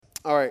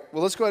All right,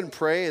 well, let's go ahead and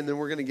pray, and then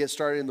we're going to get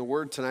started in the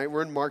Word tonight.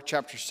 We're in Mark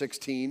chapter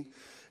 16.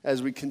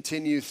 As we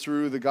continue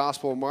through the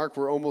Gospel of Mark,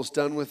 we're almost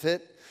done with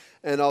it,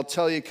 and I'll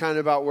tell you kind of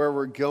about where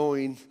we're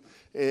going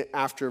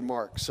after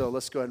Mark. So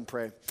let's go ahead and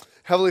pray.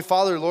 Heavenly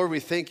Father, Lord, we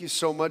thank you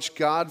so much,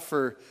 God,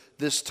 for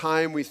this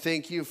time. We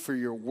thank you for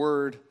your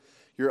Word,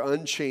 your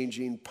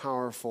unchanging,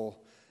 powerful,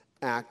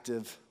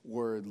 active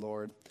Word,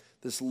 Lord.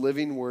 This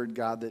living Word,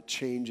 God, that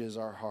changes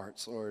our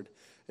hearts, Lord.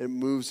 It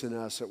moves in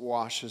us. It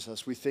washes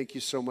us. We thank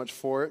you so much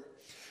for it.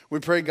 We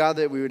pray, God,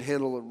 that we would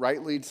handle it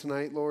rightly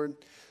tonight, Lord,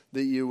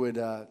 that you would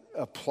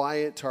apply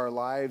it to our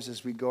lives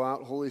as we go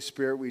out. Holy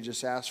Spirit, we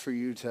just ask for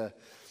you to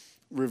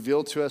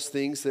reveal to us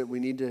things that we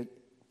need to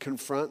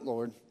confront,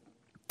 Lord,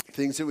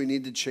 things that we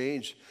need to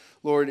change.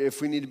 Lord, if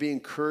we need to be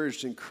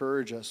encouraged,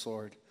 encourage us,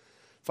 Lord.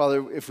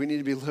 Father, if we need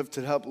to be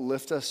lifted up,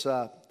 lift us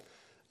up.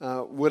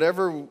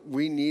 Whatever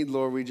we need,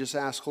 Lord, we just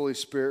ask, Holy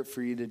Spirit,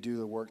 for you to do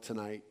the work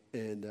tonight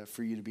and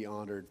for you to be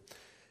honored.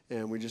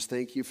 And we just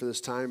thank you for this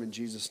time in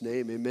Jesus'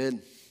 name.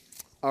 Amen.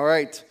 All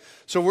right.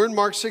 So we're in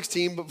Mark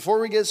 16, but before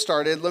we get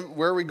started,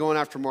 where are we going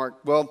after Mark?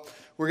 Well,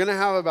 we're going to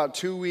have about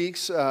 2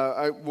 weeks.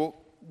 We're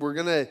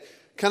going to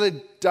kind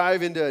of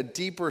dive into a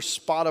deeper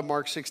spot of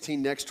Mark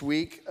 16 next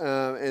week,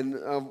 and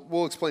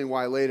we'll explain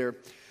why later.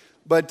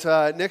 But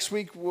next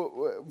week,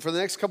 for the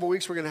next couple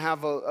weeks, we're going to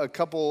have a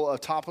couple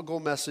of topical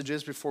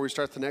messages before we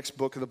start the next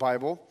book of the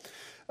Bible.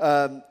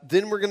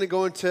 Then we're going to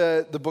go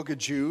into the book of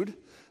Jude,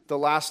 the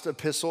last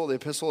epistle, the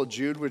epistle of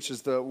Jude, which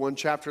is the one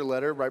chapter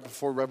letter right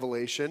before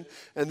Revelation.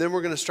 And then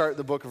we're going to start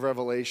the book of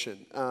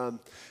Revelation. And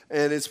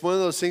it's one of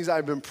those things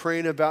I've been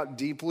praying about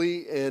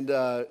deeply, and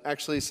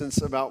actually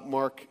since about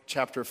Mark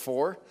chapter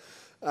 4.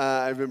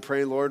 I've been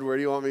praying, Lord, where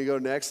do you want me to go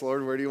next?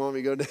 Lord, where do you want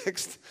me to go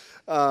next?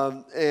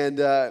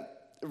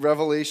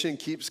 Revelation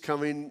keeps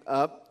coming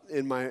up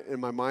in my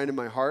mind and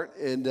my heart.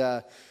 And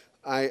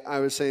I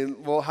was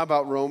saying, well, how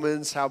about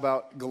Romans? How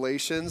about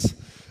Galatians?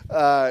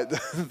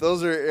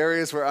 Those are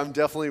areas where I'm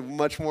definitely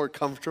much more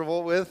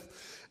comfortable with.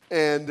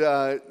 And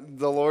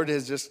the Lord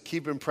has just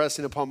keep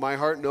impressing upon my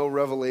heart, no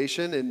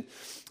revelation. And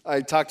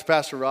I talked to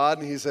Pastor Rod,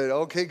 and he said,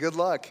 okay, good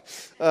luck.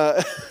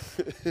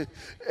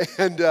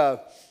 And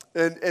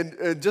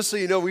just so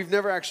you know, we've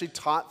never actually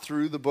taught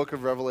through the book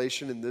of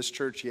Revelation in this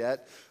church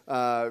yet.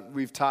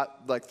 We've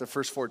taught like the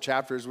first 4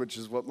 chapters, which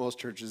is what most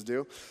churches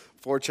do.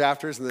 4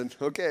 chapters, and then,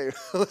 okay,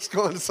 let's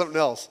go on to something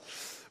else.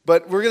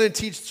 But we're going to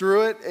teach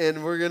through it,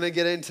 and we're going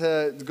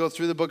to go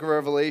through the book of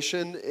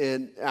Revelation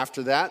and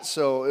after that.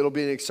 So it'll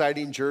be an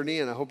exciting journey,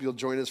 and I hope you'll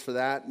join us for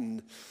that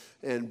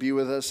and be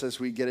with us as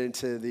we get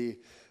into the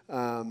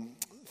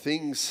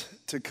things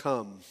to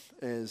come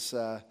as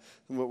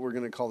what we're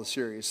going to call the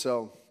series.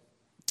 So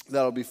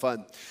that'll be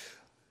fun.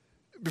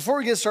 Before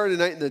we get started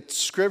tonight in the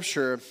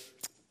scripture,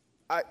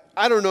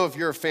 I don't know if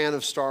you're a fan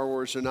of Star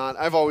Wars or not.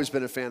 I've always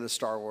been a fan of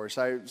Star Wars.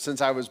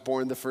 Since I was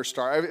born, the first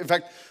in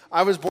fact,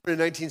 I was born in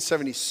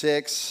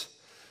 1976.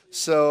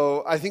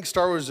 So I think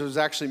Star Wars was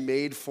actually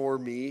made for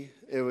me.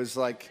 It was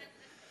like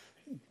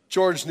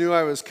George knew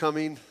I was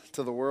coming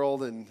to the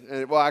world, and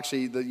well,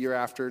 actually the year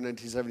after,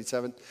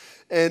 1977.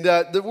 And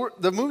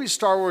the movie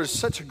Star Wars is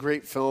such a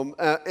great film.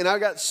 And I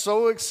got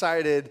so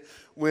excited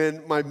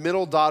when my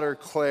middle daughter,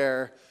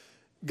 Claire,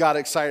 got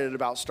excited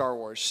about Star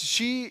Wars.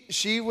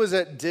 She was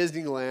at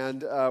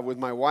Disneyland with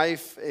my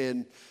wife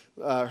and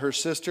her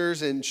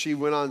sisters, and she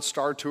went on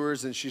Star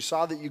Tours, and she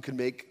saw that you could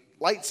make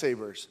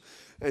lightsabers,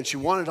 and she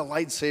wanted a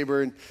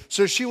lightsaber, and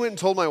so she went and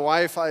told my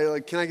wife,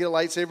 can I get a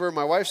lightsaber? And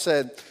my wife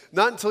said,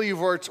 not until you've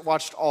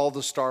watched all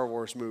the Star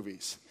Wars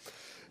movies.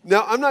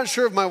 Now, I'm not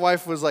sure if my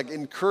wife was like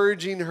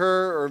encouraging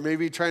her or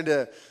maybe trying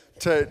to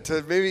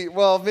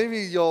maybe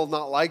you'll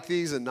not like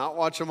these and not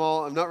watch them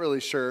all. I'm not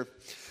really sure.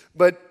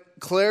 But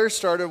Claire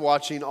started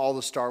watching all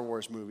the Star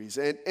Wars movies,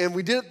 and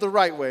we did it the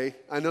right way.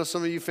 I know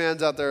some of you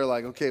fans out there are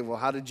like, okay, well,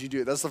 how did you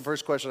do it? That's the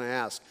first question I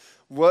ask.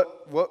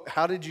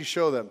 How did you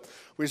show them?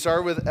 We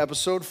started with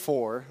episode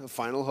 4, The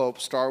Final Hope,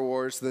 Star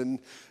Wars, then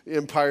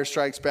Empire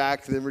Strikes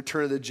Back, then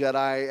Return of the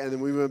Jedi, and then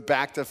we went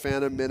back to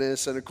Phantom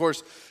Menace. And of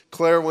course,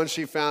 Claire, once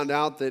she found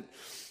out that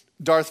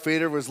Darth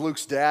Vader was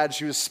Luke's dad,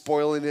 she was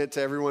spoiling it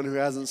to everyone who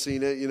hasn't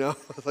seen it,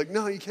 Like,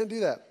 no, you can't do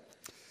that.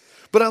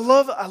 But I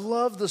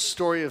love the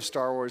story of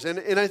Star Wars.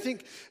 And I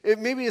think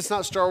maybe it's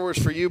not Star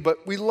Wars for you,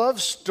 but we love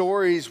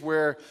stories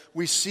where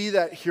we see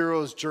that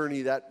hero's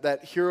journey,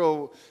 that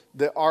hero,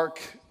 the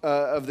arc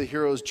of the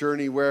hero's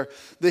journey, where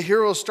the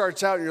hero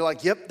starts out and you're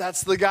like, yep,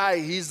 that's the guy.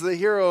 He's the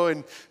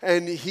hero.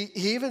 And he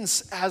even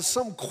has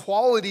some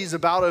qualities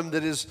about him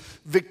that is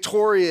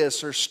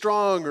victorious or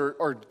strong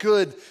or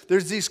good.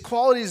 There's these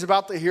qualities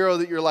about the hero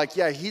that you're like,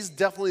 yeah, he's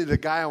definitely the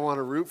guy I want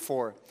to root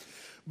for.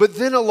 But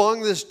then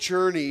along this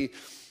journey,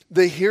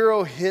 the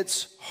hero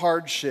hits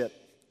hardship.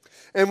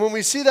 And when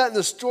we see that in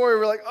the story,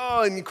 we're like,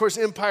 oh, and of course,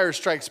 Empire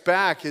Strikes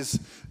Back is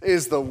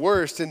the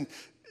worst. And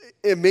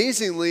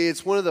amazingly,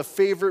 it's one of the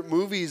favorite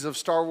movies of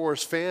Star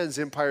Wars fans,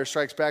 Empire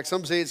Strikes Back.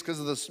 Some say it's because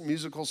of the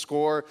musical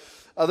score.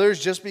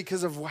 Others just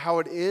because of how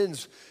it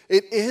ends.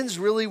 It ends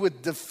really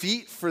with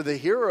defeat for the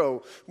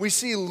hero. We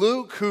see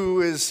Luke,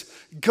 who is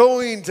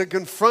going to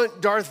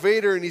confront Darth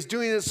Vader, and he's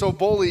doing it so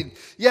boldly.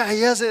 Yeah,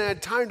 he hasn't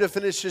had time to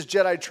finish his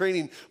Jedi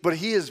training, but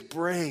he is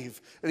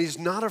brave, and he's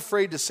not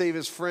afraid to save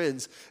his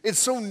friends. It's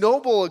so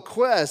noble a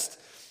quest,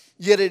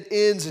 yet it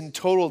ends in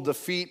total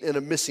defeat and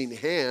a missing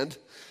hand.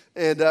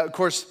 And of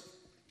course,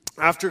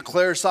 after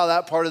Claire saw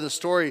that part of the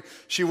story,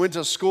 she went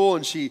to school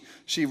and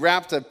she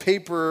wrapped a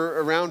paper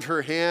around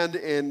her hand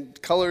and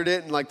colored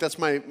it, and like, that's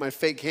my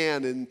fake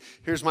hand, and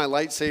here's my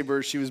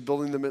lightsaber. She was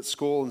building them at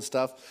school and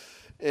stuff.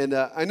 And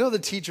I know the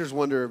teachers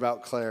wonder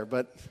about Claire,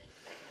 but,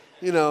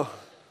 you know,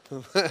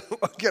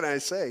 what can I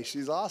say?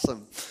 She's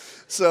awesome.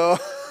 So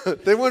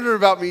they wonder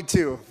about me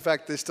too. In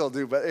fact, they still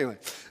do, but anyway.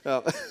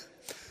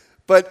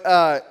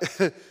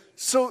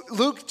 So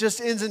Luke just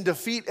ends in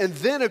defeat, and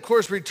then, of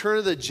course, Return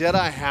of the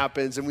Jedi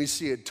happens, and we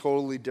see a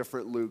totally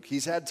different Luke.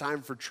 He's had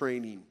time for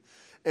training,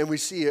 and we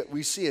see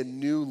a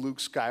new Luke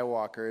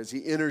Skywalker as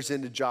he enters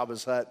into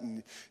Jabba's hut,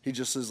 and he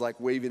just is like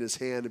waving his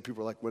hand, and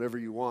people are like, whatever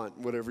you want,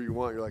 whatever you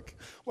want. You're like,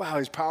 wow,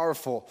 he's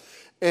powerful.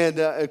 And,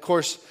 of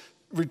course,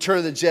 Return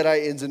of the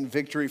Jedi ends in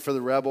victory for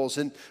the rebels,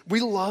 and we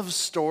love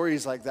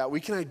stories like that.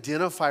 We can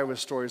identify with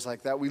stories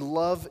like that. We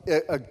love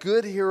a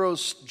good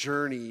hero's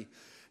journey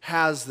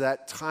has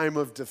that time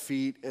of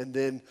defeat and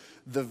then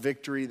the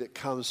victory that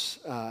comes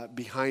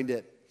behind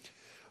it.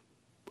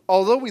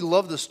 Although we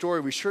love the story,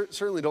 we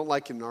certainly don't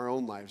like it in our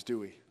own lives, do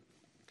we?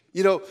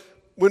 You know,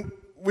 when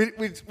we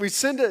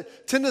tend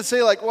to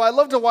say like, well, I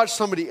love to watch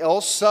somebody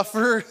else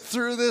suffer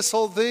through this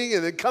whole thing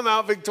and then come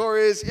out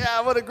victorious.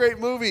 Yeah, what a great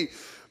movie.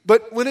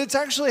 But when it's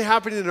actually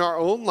happening in our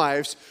own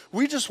lives,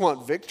 we just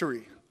want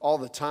victory all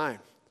the time.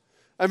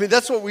 I mean,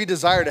 that's what we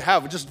desire to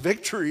have, just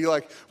victory.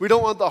 Like, we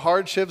don't want the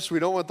hardships. We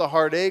don't want the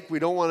heartache. We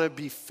don't want to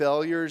be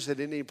failures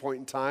at any point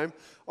in time.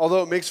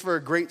 Although it makes for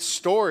a great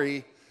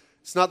story,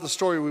 it's not the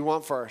story we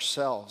want for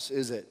ourselves,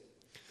 is it?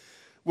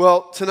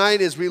 Well, tonight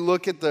as we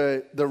look at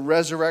the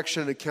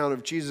resurrection account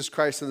of Jesus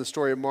Christ in the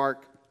story of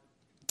Mark,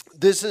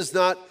 this is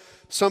not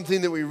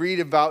something that we read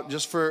about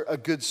just for a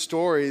good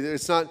story.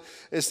 It's not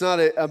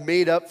a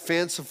made-up,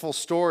 fanciful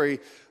story.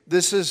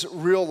 This is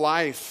real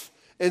life.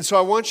 And so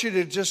I want you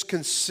to just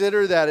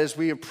consider that as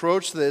we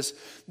approach this,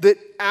 that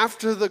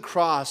after the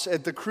cross,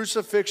 at the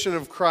crucifixion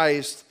of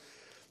Christ,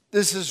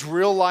 this is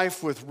real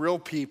life with real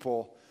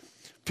people.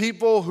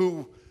 People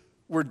who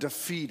were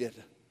defeated.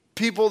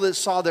 People that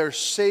saw their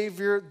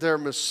Savior, their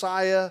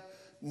Messiah,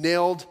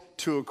 nailed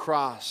to a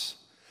cross.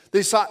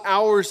 They saw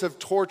hours of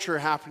torture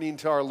happening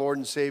to our Lord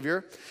and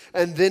Savior,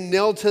 and then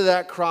nailed to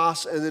that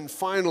cross, and then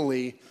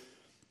finally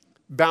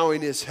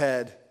bowing his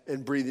head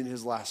and breathing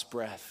his last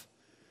breath.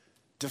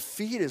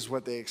 Defeat is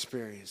what they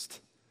experienced.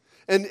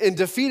 And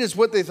defeat is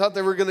what they thought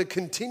they were going to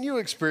continue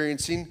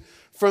experiencing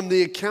from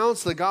the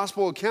accounts, the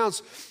gospel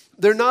accounts.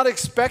 They're not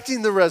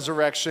expecting the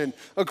resurrection.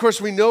 Of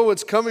course, we know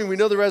what's coming. We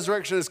know the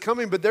resurrection is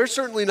coming, but they're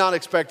certainly not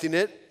expecting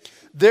it.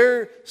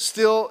 They're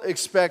still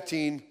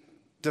expecting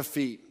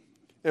defeat.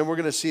 And we're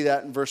going to see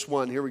that in verse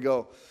 1. Here we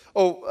go.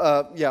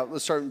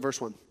 Let's start in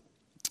verse 1.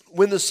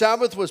 When the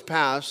Sabbath was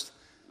passed,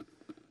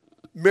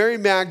 Mary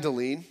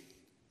Magdalene,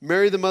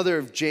 Mary the mother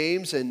of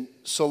James, and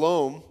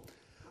Salome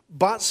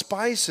bought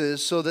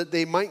spices so that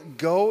they might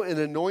go and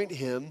anoint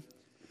him.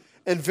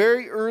 And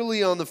very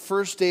early on the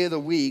first day of the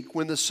week,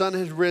 when the sun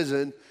had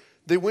risen,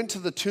 they went to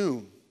the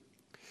tomb.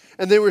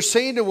 And they were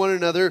saying to one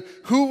another,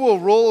 who will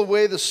roll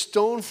away the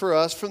stone for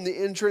us from the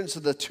entrance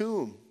of the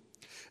tomb?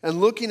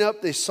 And looking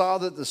up, they saw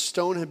that the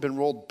stone had been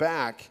rolled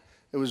back.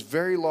 It was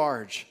very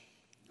large.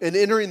 And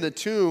entering the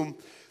tomb,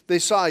 they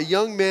saw a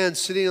young man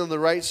sitting on the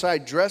right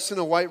side, dressed in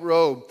a white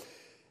robe.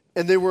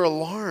 And they were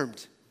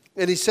alarmed.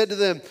 And he said to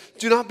them,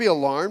 do not be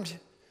alarmed.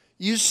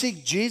 You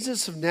seek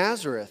Jesus of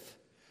Nazareth,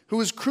 who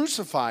was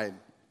crucified.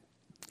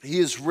 He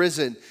is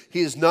risen. He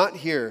is not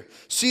here.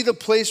 See the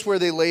place where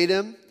they laid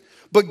him?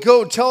 But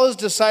go, tell his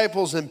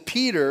disciples and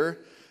Peter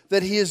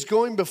that he is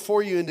going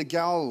before you into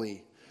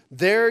Galilee.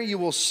 There you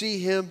will see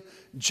him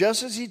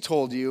just as he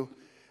told you.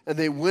 And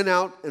they went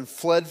out and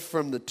fled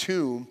from the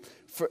tomb,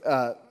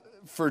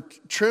 for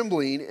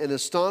trembling and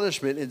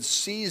astonishment had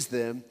seized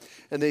them,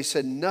 and they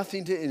said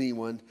nothing to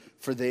anyone,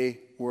 for they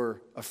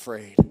were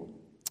afraid.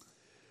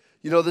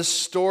 You know, this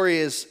story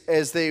is,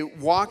 as they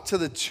walk to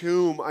the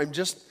tomb,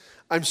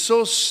 I'm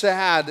so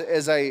sad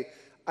as I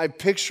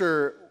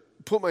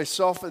put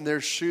myself in their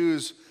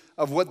shoes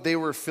of what they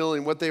were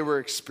feeling, what they were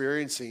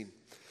experiencing.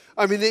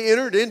 I mean, they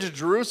entered into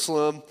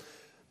Jerusalem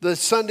the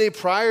Sunday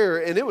prior,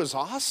 and it was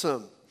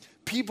awesome.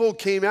 People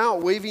came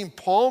out waving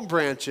palm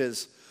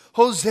branches.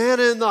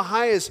 Hosanna in the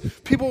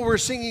highest. People were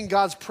singing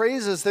God's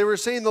praises. They were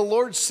saying, the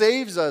Lord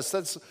saves us.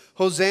 That's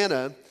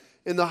Hosanna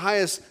in the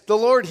highest. The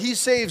Lord, he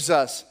saves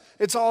us.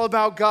 It's all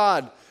about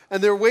God.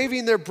 And they're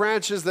waving their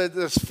branches,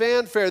 this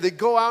fanfare. They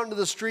go out into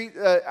the street,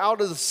 out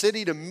of the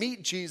city to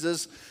meet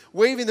Jesus,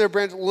 waving their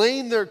branches,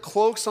 laying their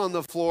cloaks on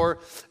the floor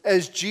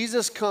as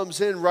Jesus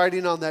comes in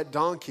riding on that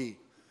donkey.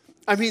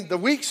 I mean, the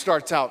week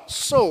starts out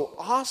so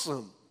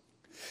awesome.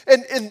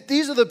 And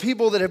these are the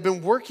people that have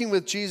been working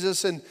with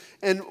Jesus and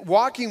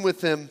walking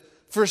with him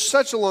for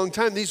such a long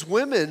time. These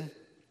women,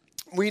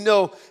 we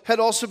know, had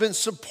also been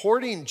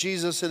supporting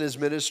Jesus in his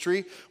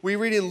ministry. We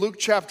read in Luke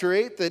chapter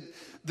 8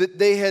 that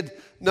they had,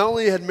 not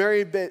only had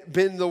Mary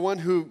been the one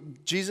who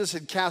Jesus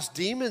had cast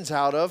demons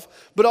out of,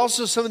 but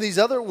also some of these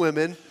other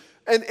women.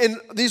 And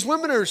these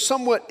women are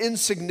somewhat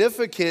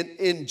insignificant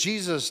in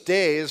Jesus'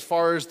 day as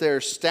far as their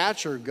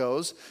stature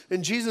goes.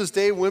 In Jesus'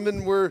 day,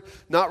 women were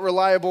not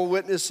reliable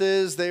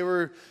witnesses. They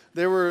were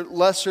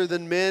lesser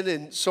than men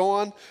and so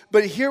on.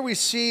 But here we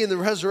see in the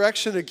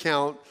resurrection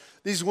account,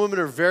 these women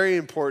are very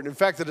important. In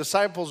fact, the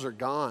disciples are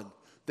gone.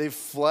 They've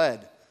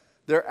fled.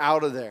 They're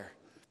out of there.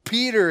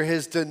 Peter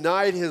has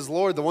denied his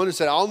Lord, the one who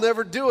said, I'll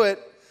never do it.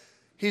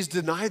 He's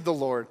denied the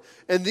Lord.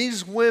 And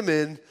these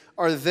women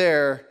are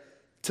there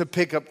to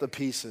pick up the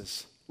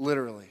pieces,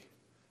 literally.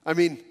 I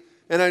mean,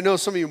 and I know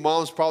some of you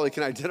moms probably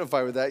can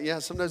identify with that. Yeah,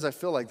 sometimes I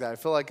feel like that. I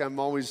feel like I'm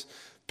always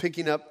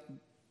picking up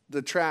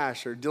the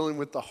trash or dealing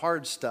with the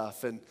hard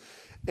stuff.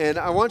 And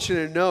I want you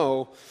to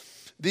know,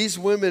 these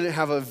women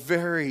have a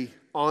very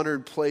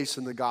honored place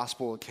in the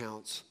gospel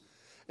accounts.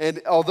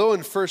 And although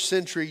in first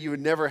century you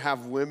would never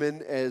have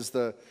women as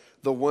the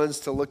ones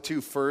to look to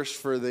first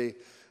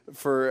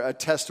for a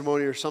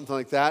testimony or something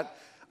like that,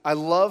 I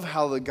love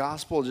how the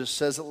gospel just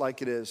says it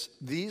like it is.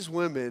 These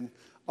women,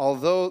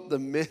 although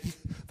the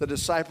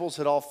disciples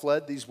had all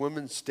fled, these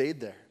women stayed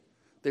there.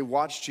 They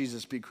watched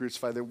Jesus be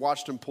crucified. They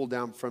watched him pull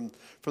down from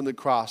the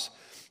cross.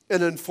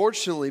 And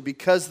unfortunately,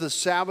 because the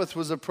Sabbath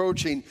was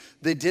approaching,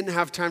 they didn't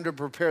have time to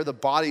prepare the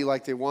body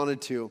like they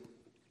wanted to.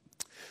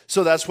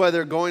 So that's why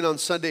they're going on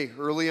Sunday,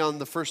 early on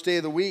the first day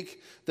of the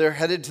week. They're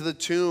headed to the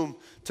tomb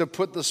to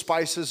put the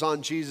spices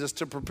on Jesus,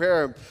 to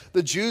prepare him.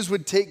 The Jews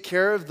would take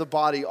care of the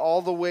body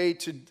all the way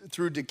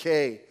through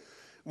decay.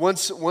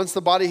 Once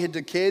the body had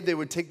decayed, they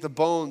would take the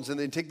bones, and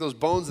they'd take those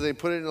bones and they'd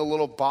put it in a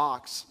little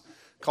box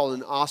called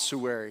an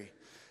ossuary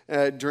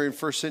during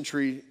first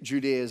century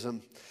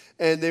Judaism.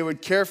 And they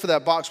would care for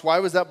that box. Why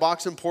was that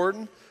box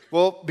important?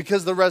 Well,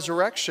 because of the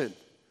resurrection.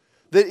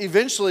 That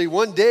eventually,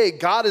 one day,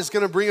 God is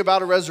going to bring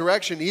about a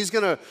resurrection. He's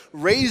going to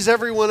raise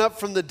everyone up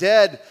from the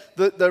dead,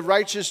 the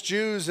righteous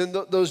Jews and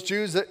those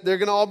Jews, they're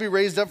going to all be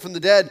raised up from the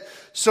dead.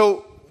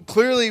 So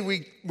clearly,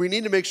 we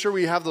need to make sure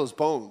we have those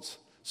bones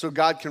so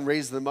God can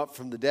raise them up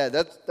from the dead.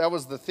 That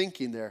was the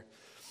thinking there.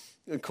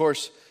 Of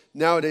course,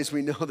 nowadays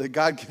we know that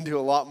God can do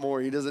a lot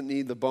more. He doesn't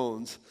need the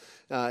bones.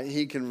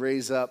 He can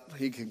raise up.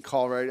 He can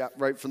call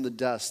right from the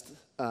dust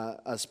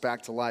us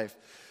back to life.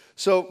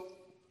 So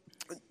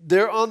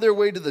they're on their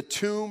way to the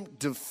tomb,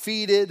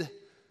 defeated,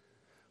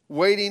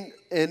 waiting.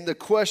 And the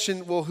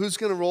question, well, who's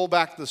going to roll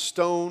back the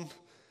stone?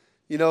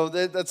 You know,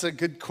 that's a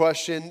good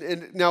question.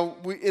 And now,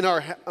 in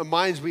our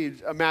minds, we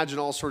imagine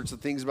all sorts of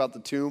things about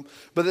the tomb.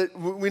 But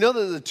we know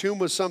that the tomb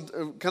was some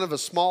kind of a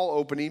small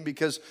opening,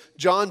 because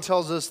John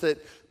tells us that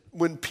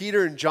when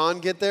Peter and John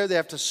get there, they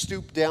have to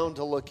stoop down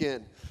to look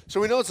in. So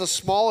we know it's a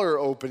smaller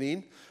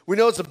opening. We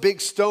know it's a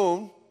big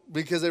stone,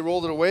 because they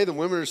rolled it away. The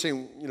women are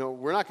saying, you know,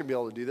 we're not going to be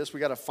able to do this.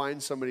 We got to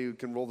find somebody who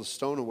can roll the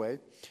stone away.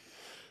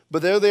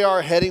 But there they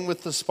are, heading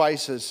with the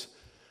spices,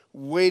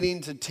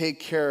 waiting to take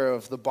care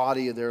of the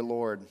body of their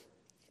Lord.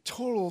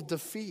 Total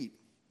defeat.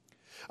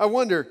 I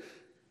wonder,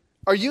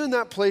 are you in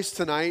that place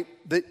tonight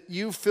that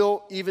you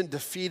feel even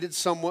defeated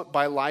somewhat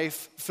by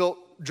life, feel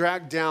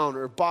dragged down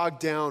or bogged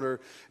down, or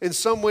in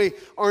some way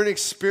aren't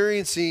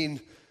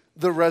experiencing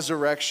the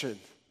resurrection?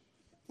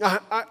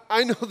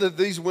 I know that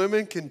these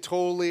women can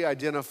totally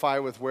identify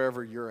with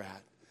wherever you're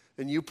at,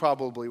 and you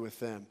probably with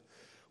them.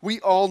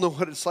 We all know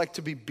what it's like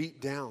to be beat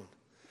down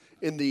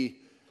in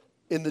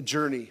the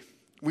journey.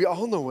 We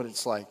all know what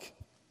it's like.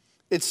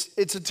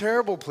 It's a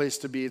terrible place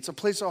to be. It's a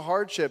place of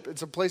hardship.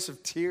 It's a place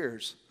of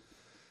tears.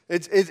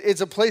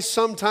 It's a place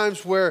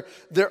sometimes where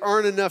there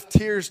aren't enough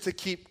tears to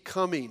keep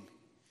coming.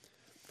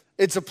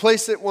 It's a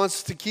place that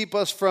wants to keep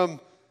us from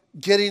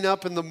getting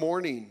up in the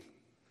morning.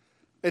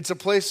 It's a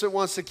place that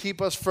wants to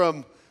keep us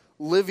from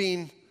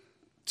living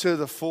to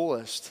the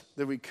fullest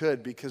that we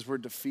could, because we're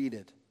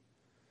defeated.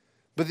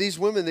 But these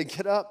women, they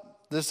get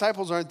up. The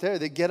disciples aren't there.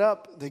 They get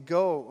up. They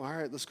go, all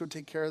right, let's go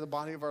take care of the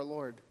body of our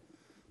Lord.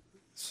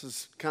 This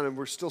is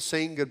we're still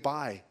saying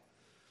goodbye.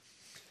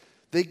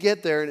 They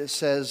get there, and it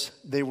says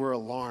they were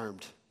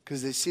alarmed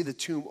because they see the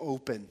tomb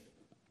open.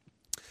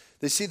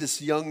 They see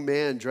this young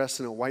man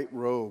dressed in a white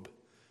robe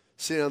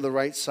sitting on the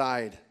right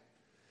side,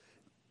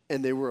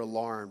 and they were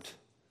alarmed.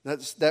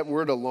 That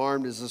word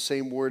alarmed is the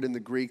same word in the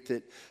Greek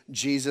that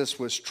Jesus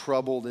was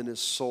troubled in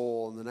his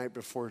soul on the night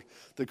before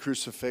the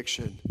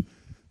crucifixion.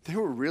 They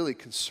were really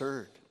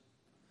concerned.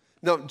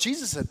 Now,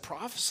 Jesus had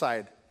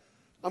prophesied,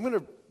 I'm going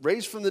to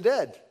raise from the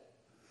dead.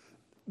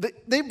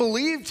 They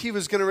believed he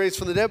was going to raise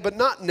from the dead, but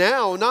not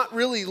now, not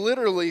really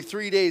literally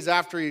 3 days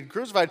after he had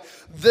crucified.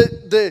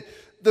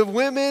 The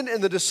women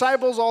and the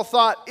disciples all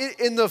thought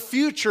in the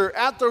future,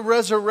 at the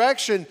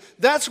resurrection,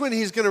 that's when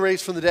he's going to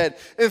raise from the dead.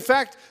 In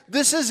fact,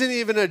 this isn't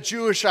even a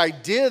Jewish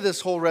idea, this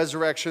whole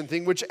resurrection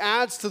thing, which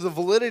adds to the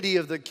validity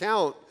of the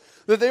account,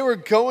 that they were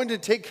going to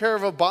take care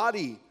of a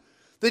body.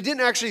 They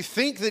didn't actually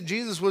think that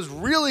Jesus was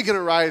really going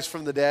to rise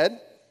from the dead.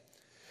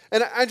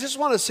 And I just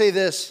want to say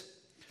this.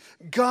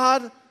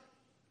 God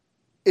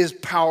is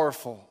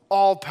powerful,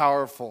 all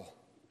powerful.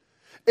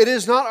 It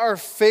is not our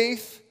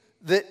faith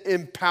that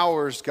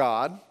empowers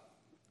God.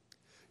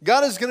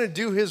 God is going to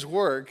do his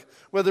work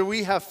whether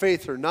we have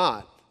faith or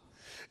not.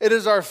 It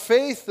is our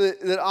faith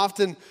that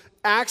often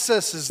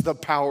accesses the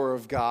power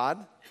of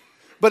God.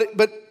 But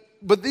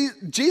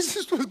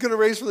Jesus was going to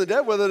raise from the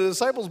dead whether the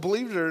disciples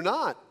believed it or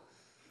not.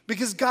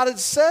 Because God had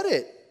said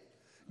it.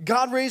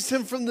 God raised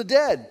him from the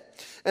dead.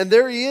 And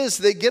there he is.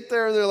 They get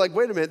there and they're like,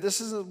 wait a minute, this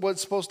isn't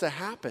what's supposed to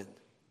happen.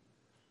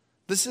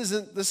 This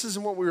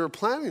isn't what we were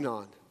planning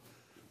on.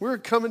 We were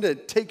coming to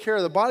take care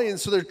of the body. And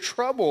so they're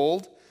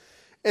troubled.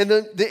 And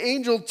then the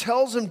angel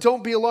tells them,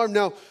 don't be alarmed.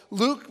 Now,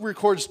 Luke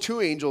records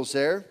 2 angels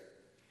there.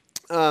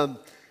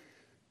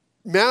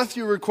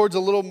 Matthew records a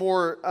little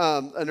more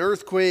an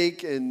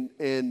earthquake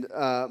and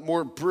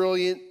more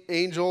brilliant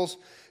angels.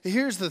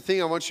 Here's the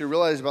thing I want you to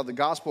realize about the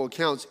gospel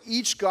accounts.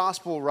 Each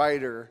gospel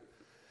writer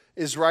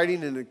is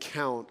writing an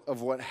account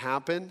of what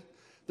happened.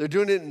 They're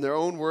doing it in their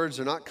own words.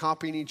 They're not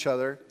copying each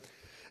other.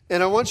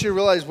 And I want you to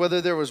realize whether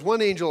there was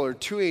 1 angel or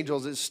 2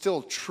 angels, it's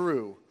still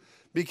true.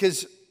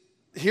 Because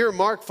here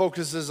Mark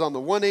focuses on the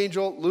 1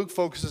 angel. Luke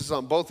focuses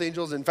on both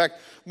angels. In fact,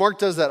 Mark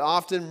does that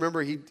often.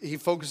 Remember, he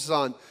focuses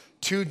on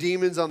 2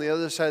 demons on the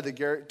other side of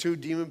the 2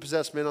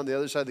 demon-possessed men on the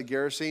other side of the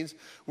Gerasenes,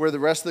 where the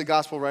rest of the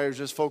gospel writers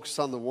just focus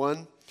on the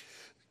 1.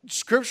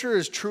 Scripture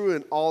is true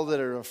in all that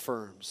it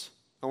affirms.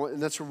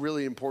 And that's a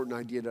really important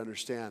idea to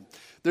understand.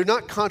 They're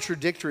not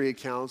contradictory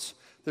accounts.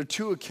 They're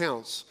 2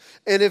 accounts.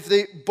 And if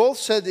they both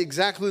said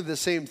exactly the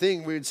same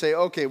thing, we would say,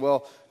 okay,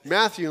 well,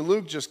 Matthew and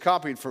Luke just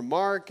copied from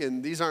Mark,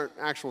 and these aren't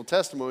actual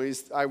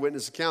testimonies,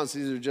 eyewitness accounts.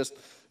 These are just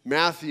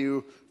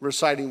Matthew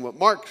reciting what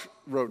Mark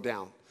wrote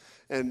down,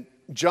 and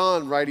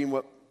John writing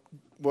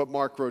what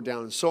Mark wrote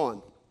down, and so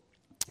on.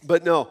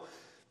 But no,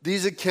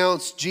 these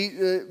accounts,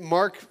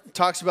 Mark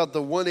talks about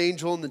the 1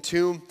 angel in the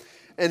tomb,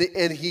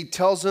 and he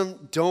tells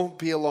them, don't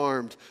be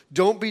alarmed.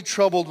 Don't be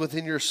troubled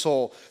within your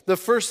soul. The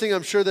first thing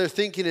I'm sure they're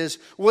thinking is,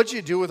 what'd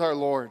you do with our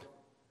Lord?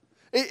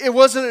 It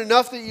wasn't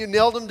enough that you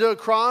nailed him to a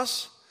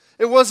cross.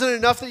 It wasn't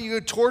enough that you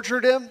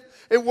tortured him.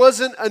 It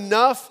wasn't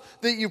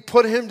enough that you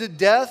put him to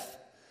death.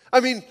 I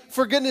mean,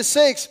 for goodness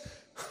sakes,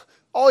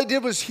 all he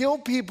did was heal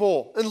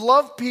people and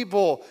love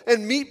people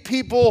and meet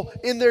people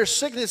in their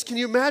sickness. Can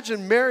you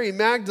imagine Mary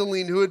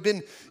Magdalene, who had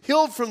been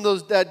healed from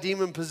that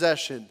demon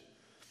possession,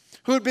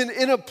 who had been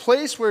in a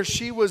place where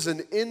she was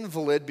an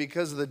invalid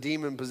because of the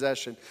demon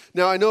possession?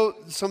 Now, I know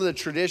some of the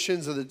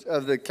traditions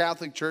of the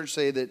Catholic Church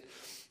say that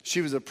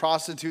she was a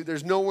prostitute.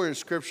 There's nowhere in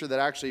Scripture that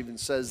actually even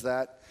says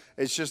that.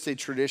 It's just a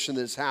tradition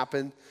that's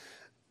happened.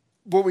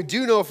 What we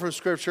do know from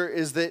Scripture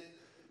is that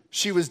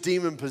she was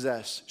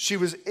demon-possessed. She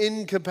was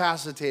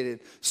incapacitated.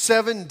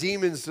 7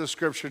 demons, the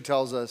Scripture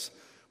tells us,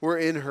 were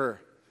in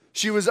her.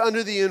 She was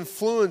under the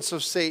influence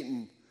of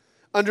Satan,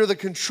 under the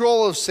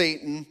control of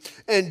Satan,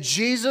 and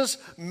Jesus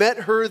met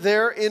her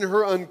there in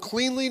her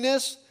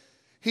uncleanliness.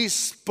 He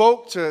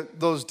spoke to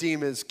those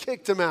demons,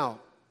 kicked them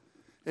out,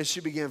 and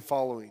she began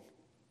following.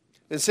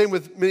 And same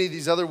with many of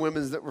these other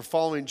women that were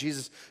following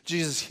Jesus.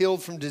 Jesus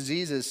healed from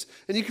diseases.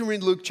 And you can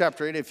read Luke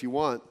chapter 8 if you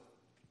want.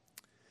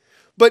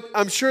 But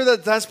I'm sure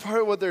that that's part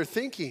of what they're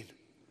thinking.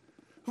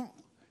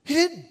 He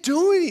didn't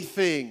do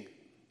anything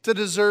to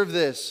deserve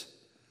this.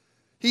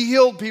 He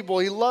healed people.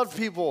 He loved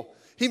people.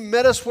 He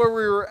met us where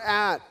we were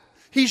at.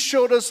 He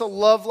showed us a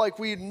love like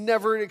we had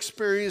never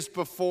experienced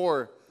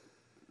before.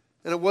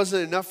 And it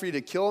wasn't enough for you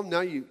to kill him. Now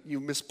you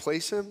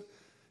misplace him.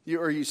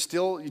 You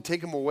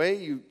take him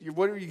away.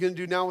 What are you going to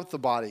do now with the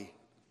body?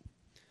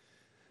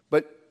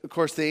 But, of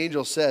course, the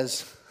angel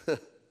says,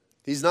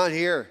 he's not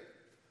here.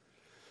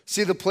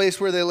 See the place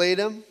where they laid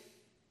him?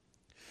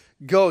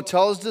 Go,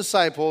 tell his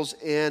disciples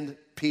and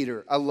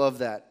Peter. I love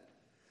that.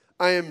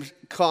 I am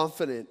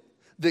confident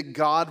that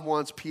God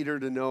wants Peter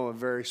to know a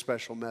very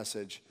special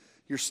message.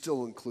 You're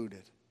still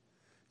included.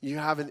 You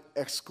haven't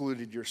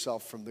excluded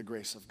yourself from the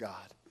grace of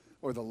God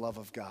or the love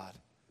of God.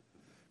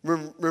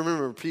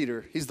 Remember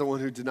Peter, he's the one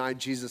who denied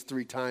Jesus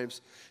 3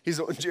 times. He's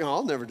the one,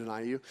 I'll never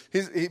deny you.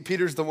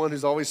 Peter's the one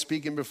who's always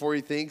speaking before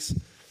he thinks.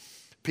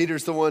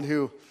 Peter's the one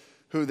who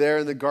there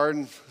in the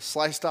garden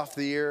sliced off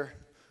the ear.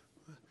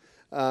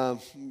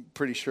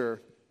 Pretty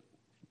sure.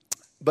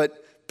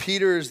 But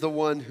Peter is the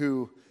one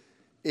who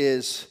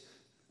is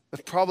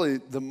probably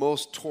the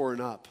most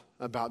torn up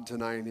about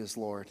denying his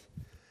Lord.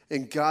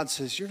 And God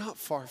says, you're not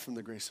far from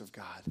the grace of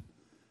God.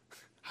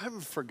 I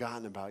haven't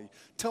forgotten about you.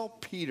 Tell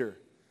Peter.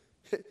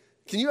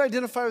 Can you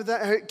identify with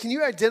that? Can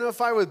you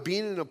identify with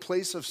being in a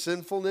place of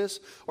sinfulness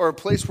or a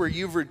place where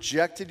you've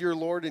rejected your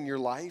Lord in your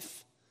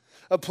life?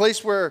 A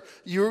place where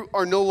you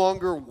are no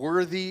longer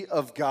worthy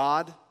of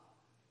God?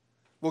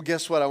 Well,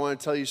 guess what? I want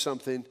to tell you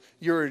something.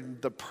 You're in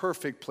the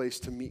perfect place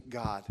to meet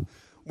God.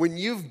 When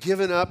you've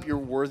given up your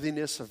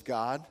worthiness of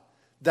God,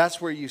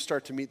 that's where you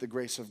start to meet the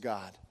grace of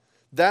God.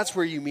 That's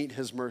where you meet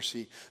his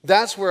mercy.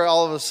 That's where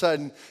all of a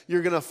sudden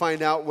you're going to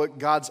find out what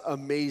God's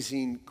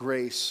amazing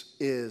grace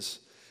is.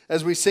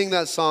 as we sing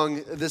that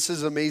song, This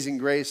is Amazing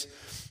Grace,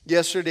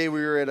 yesterday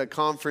we were at a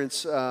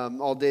conference,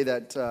 all day,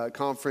 that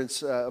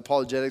conference,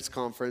 apologetics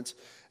conference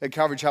at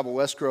Calvary Chapel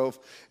West Grove.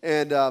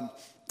 And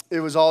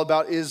it was all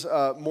about, is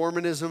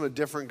Mormonism a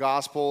different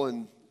gospel?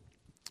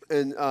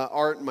 And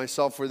Art and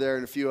myself were there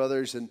and a few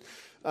others. And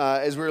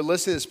as we were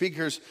listening to the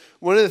speakers,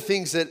 one of the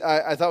things that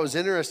I thought was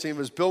interesting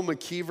was Bill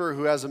McKeever,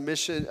 who has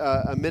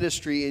a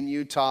ministry in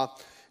Utah.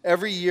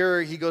 Every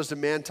year he goes to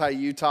Manti,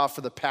 Utah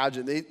for the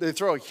pageant. They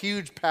throw a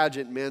huge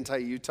pageant in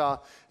Manti, Utah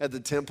at the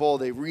temple.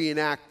 They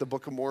reenact the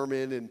Book of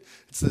Mormon, and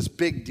it's this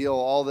big deal.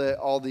 All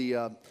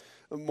the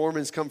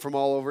Mormons come from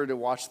all over to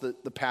watch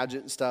the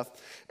pageant and stuff.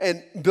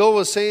 And Bill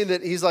was saying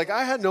that he's like,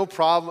 I had no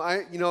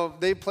problem.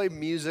 They play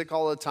music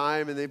all the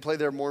time, and they play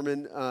their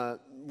Mormon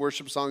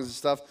worship songs and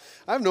stuff.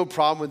 I have no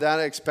problem with that.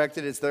 I expect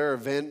it. It's their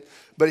event.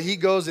 But he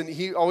goes and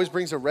he always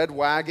brings a red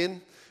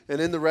wagon. And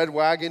in the red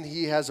wagon,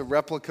 he has a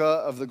replica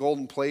of the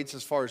golden plates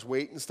as far as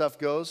weight and stuff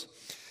goes.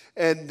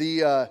 And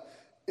the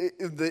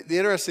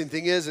interesting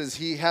thing is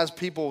he has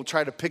people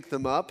try to pick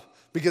them up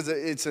because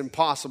it's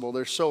impossible.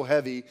 They're so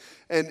heavy.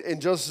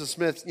 And Joseph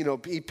Smith,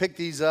 he picked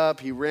these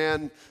up. He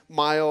ran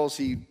miles.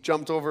 He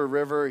jumped over a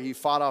river. He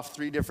fought off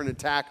 3 different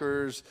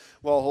attackers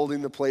while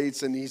holding the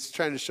plates. And he's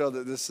trying to show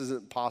that this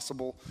isn't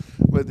possible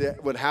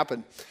what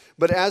happened.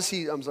 But I'm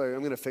sorry, I'm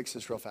going to fix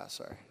this real fast.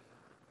 Sorry.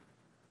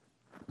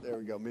 There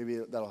we go. Maybe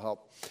that'll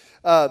help.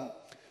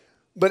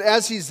 But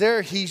as he's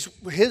there,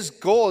 his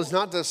goal is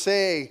not to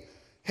say,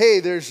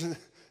 hey, there's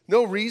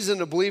no reason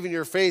to believe in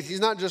your faith. He's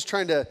not just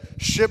trying to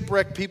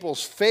shipwreck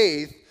people's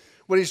faith.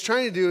 What he's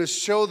trying to do is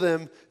show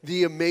them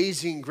the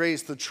amazing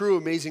grace, the true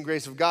amazing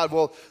grace of God.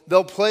 Well,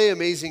 they'll play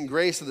Amazing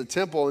Grace at the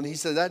temple, and he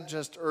said, that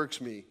just irks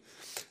me.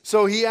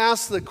 So he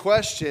asked the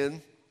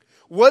question,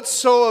 what's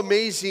so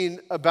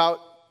amazing about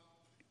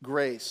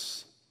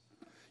grace?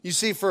 You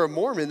see, for a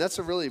Mormon, that's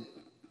a really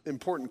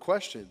important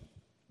question,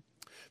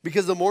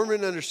 because the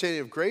Mormon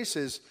understanding of grace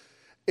is,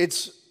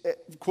 it's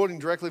quoting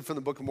directly from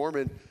the Book of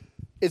Mormon,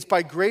 it's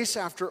by grace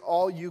after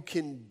all you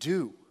can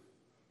do.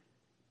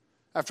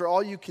 After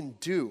all you can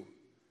do,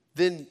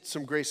 then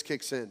some grace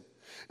kicks in.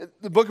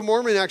 The Book of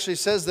Mormon actually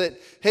says that,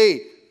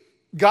 hey,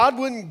 God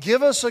wouldn't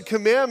give us a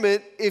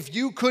commandment if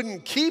you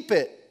couldn't keep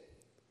it.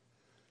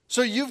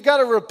 So you've got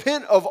to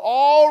repent of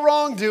all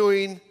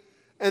wrongdoing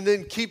and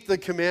then keep the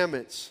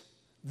commandments.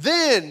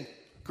 Then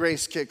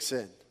grace kicks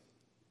in.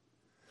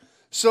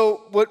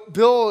 So what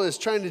Bill is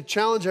trying to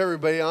challenge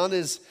everybody on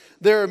is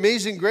their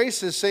amazing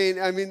grace is saying,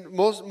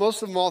 most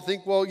of them all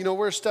think, well,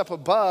 we're a step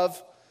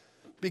above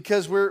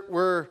because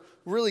we're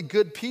really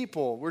good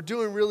people. We're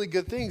doing really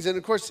good things. And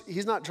of course,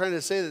 he's not trying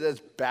to say that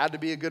it's bad to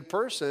be a good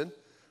person.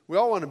 We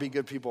all want to be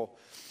good people.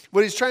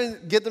 What he's trying to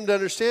get them to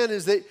understand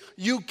is that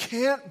you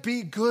can't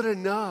be good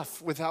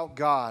enough without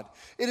God.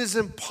 It is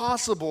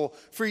impossible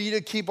for you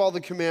to keep all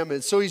the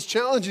commandments. So he's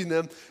challenging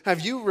them.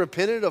 Have you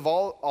repented of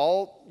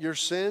all your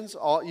sins?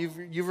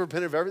 You've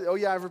repented of everything? Oh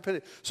yeah, I've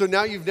repented. So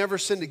now you've never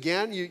sinned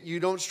again? You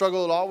don't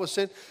struggle at all with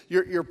sin?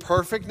 You're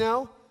perfect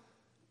now?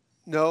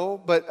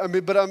 No, but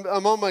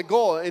I'm on my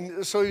goal.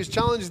 And so he's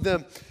challenging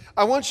them.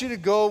 I want you to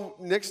go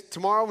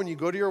tomorrow when you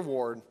go to your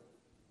ward,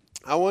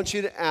 I want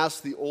you to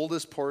ask the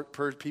oldest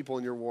people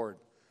in your ward,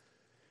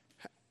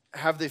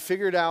 have they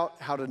figured out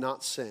how to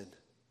not sin?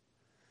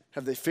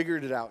 Have they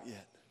figured it out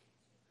yet?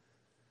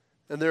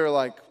 And they're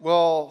like,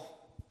 well,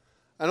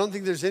 I don't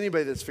think there's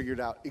anybody that's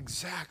figured out.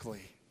 Exactly.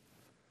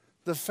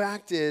 The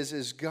fact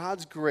is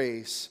God's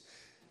grace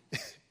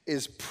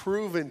is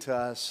proven to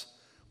us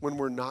when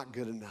we're not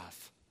good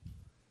enough.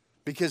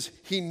 Because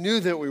he knew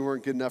that we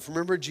weren't good enough.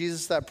 Remember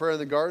Jesus, that prayer in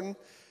the garden?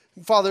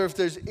 Father, if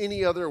there's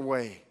any other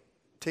way,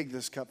 take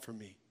this cup from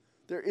me.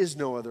 There is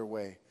no other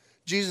way.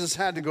 Jesus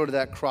had to go to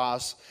that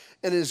cross,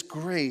 and his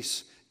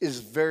grace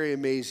is very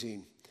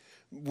amazing.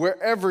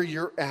 Wherever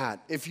you're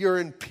at, if you're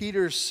in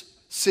Peter's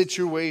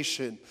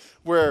situation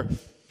where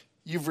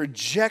you've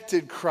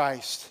rejected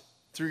Christ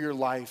through your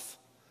life,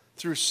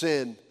 through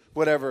sin,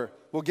 whatever,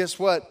 well, guess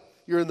what?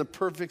 You're in the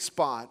perfect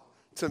spot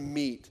to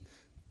meet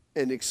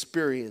and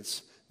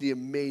experience the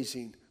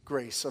amazing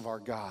grace of our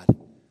God.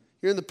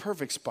 You're in the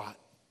perfect spot.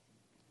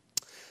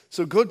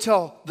 So go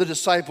tell the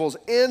disciples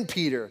and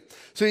Peter.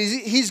 So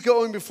he's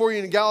going before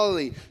you in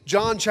Galilee.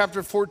 John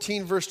chapter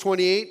 14, verse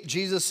 28,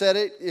 Jesus said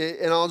it,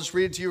 and I'll just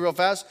read it to you real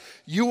fast.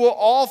 You will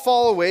all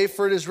fall away,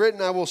 for it is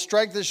written, I will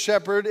strike the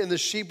shepherd, and the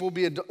sheep will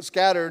be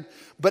scattered.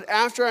 But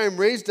after I am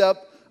raised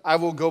up, I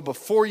will go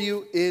before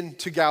you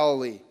into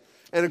Galilee.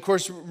 And of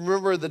course,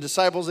 remember the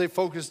disciples, they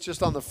focused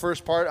just on the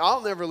first part.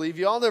 I'll never leave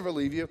you. I'll never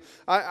leave you.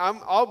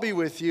 I'll be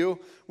with you.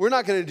 We're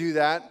not going to do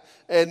that.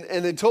 And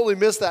they totally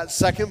missed that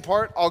second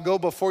part. I'll go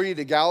before you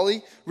to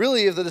Galilee.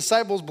 Really, if the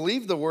disciples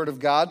believed the word of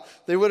God,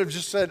 they would have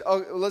just said,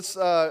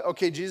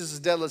 okay, Jesus is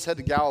dead. Let's head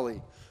to Galilee.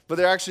 But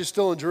they're actually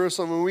still in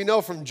Jerusalem. And we know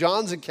from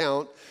John's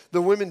account,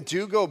 the women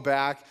do go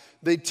back.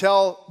 They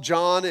tell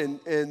John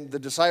and the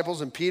disciples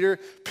and Peter.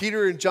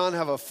 Peter and John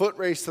have a foot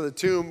race to the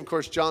tomb. Of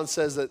course, John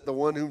says that the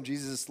one whom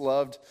Jesus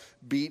loved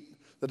beat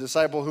The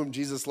disciple whom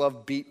Jesus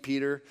loved beat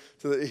Peter,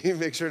 so that he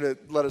makes sure to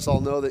let us all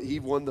know that he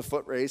won the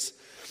foot race.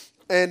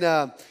 And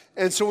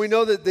so we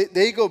know that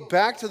they go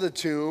back to the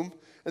tomb,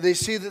 and they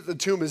see that the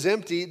tomb is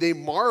empty. They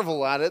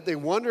marvel at it. They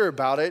wonder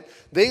about it.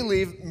 They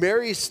leave.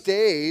 Mary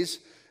stays,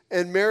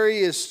 and Mary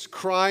is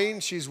crying.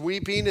 She's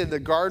weeping, and the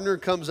gardener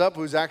comes up,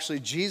 who's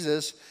actually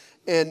Jesus,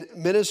 and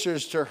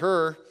ministers to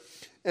her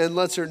and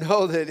lets her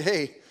know that,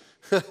 hey,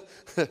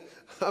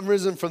 I'm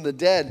risen from the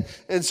dead.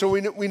 And so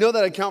we know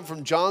that account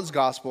from John's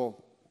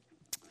gospel.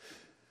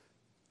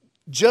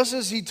 Just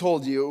as he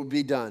told you, it would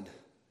be done.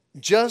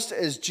 Just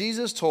as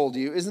Jesus told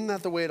you. Isn't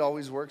that the way it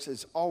always works?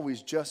 It's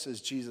always just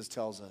as Jesus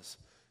tells us.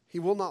 He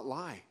will not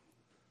lie.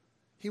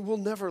 He will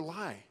never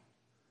lie.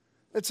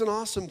 It's an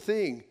awesome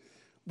thing.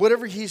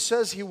 Whatever he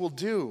says, he will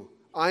do.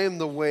 I am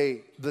the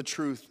way, the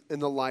truth,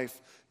 and the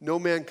life. No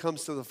man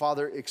comes to the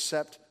Father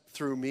except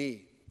through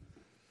me.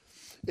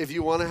 If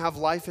you want to have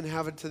life and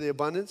have it to the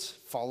abundance,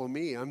 follow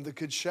me. I'm the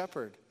good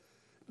shepherd.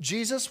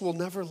 Jesus will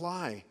never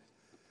lie.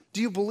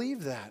 Do you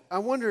believe that? I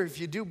wonder if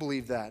you do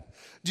believe that.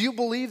 Do you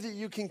believe that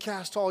you can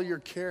cast all your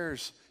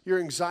cares, your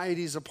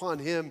anxieties upon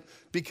him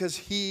because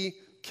he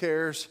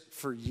cares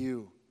for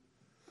you?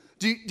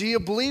 Do you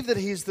believe that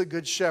he's the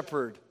good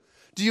shepherd?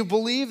 Do you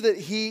believe that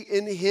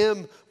in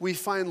him we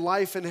find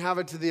life and have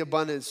it to the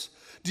abundance?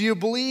 Do you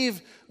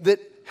believe that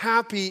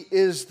happy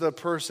is the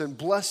person,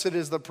 blessed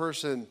is the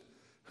person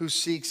who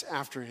seeks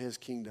after his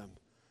kingdom?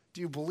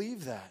 Do you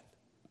believe that?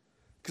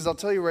 Because I'll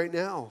tell you right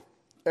now,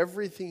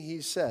 everything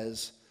he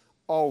says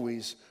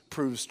always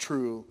proves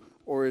true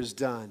or is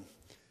done.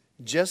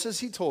 Just as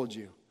he told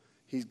you,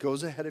 he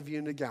goes ahead of you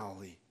into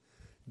Galilee.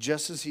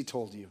 Just as he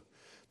told you.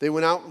 They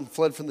went out and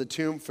fled from the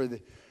tomb, for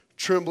the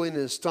trembling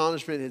and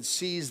astonishment had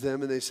seized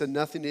them, and they said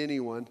nothing to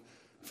anyone,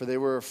 for they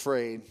were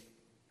afraid.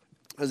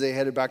 As they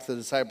headed back to the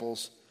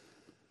disciples,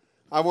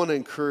 I want to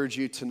encourage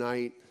you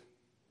tonight.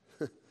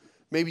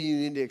 Maybe you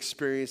need to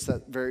experience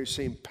that very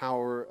same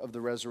power of the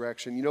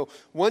resurrection. You know,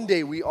 one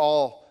day we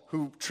all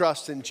who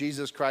trust in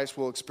Jesus Christ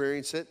will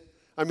experience it.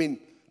 I mean,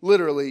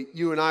 literally,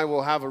 you and I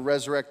will have a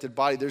resurrected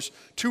body. There's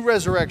 2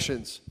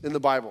 resurrections in the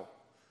Bible.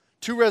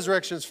 2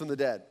 resurrections from the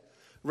dead.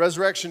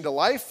 Resurrection to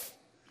life,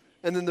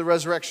 and then the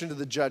resurrection to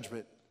the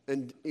judgment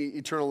and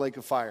eternal lake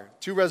of fire.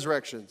 2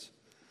 resurrections.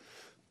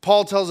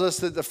 Paul tells us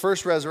that the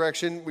first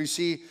resurrection we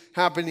see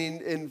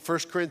happening in 1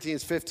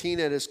 Corinthians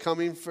 15 at his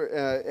coming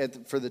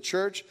for the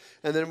church.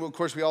 And then, of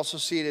course, we also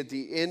see it at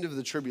the end of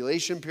the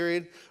tribulation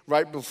period,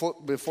 right before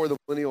the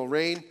millennial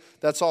reign.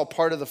 That's all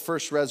part of the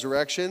first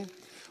resurrection.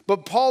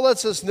 But Paul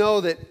lets us know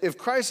that if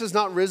Christ has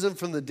not risen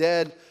from the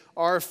dead,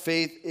 our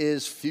faith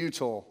is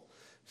futile.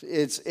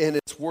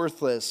 It's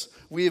worthless.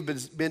 We have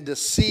been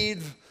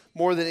deceived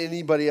more than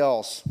anybody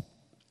else.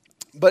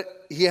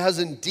 But he has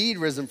indeed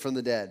risen from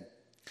the dead.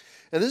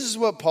 And this is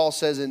what Paul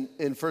says in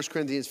 1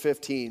 Corinthians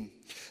 15.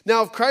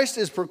 Now, if Christ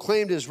is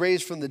proclaimed as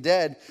raised from the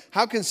dead,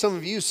 how can some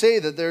of you say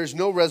that there is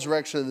no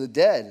resurrection of the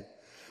dead?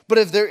 But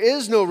if there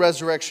is no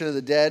resurrection of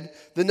the dead,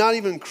 then not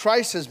even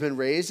Christ has been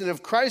raised. And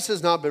if Christ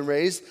has not been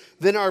raised,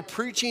 then our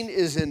preaching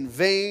is in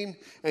vain,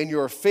 and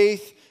your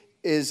faith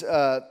is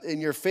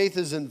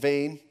in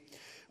vain.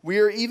 We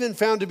are even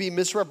found to be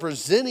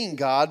misrepresenting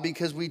God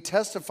because we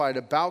testified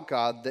about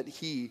God that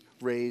he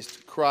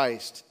raised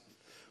Christ,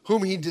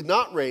 whom he did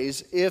not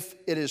raise, if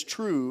it is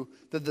true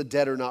that the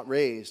dead are not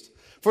raised.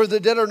 For if the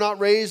dead are not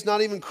raised,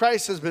 not even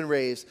Christ has been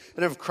raised.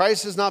 And if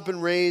Christ has not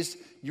been raised,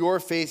 your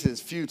faith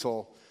is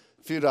futile,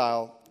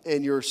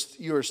 and you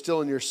are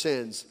still in your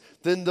sins.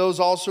 Then those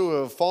also who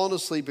have fallen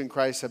asleep in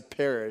Christ have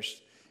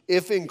perished.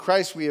 If in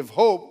Christ we have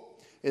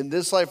hope in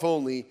this life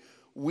only,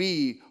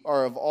 we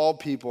are of all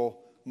people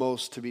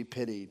most to be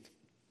pitied.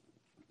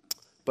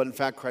 But in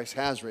fact, Christ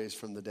has raised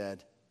from the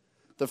dead,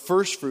 the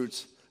first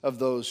fruits of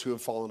those who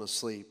have fallen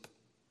asleep.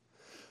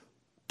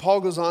 Paul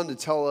goes on to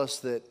tell us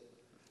that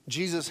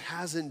Jesus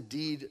has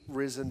indeed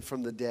risen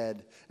from the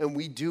dead, and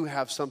we do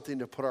have something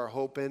to put our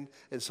hope in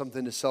and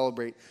something to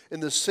celebrate. In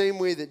the same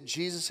way that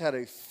Jesus had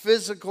a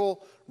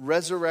physical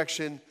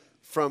resurrection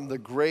from the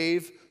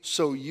grave,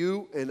 so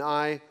you and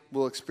I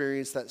will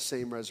experience that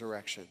same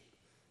resurrection.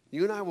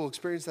 You and I will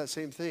experience that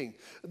same thing.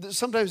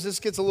 Sometimes this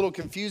gets a little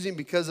confusing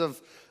because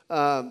of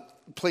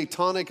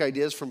Platonic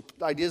ideas, from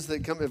ideas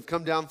that have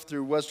come down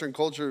through Western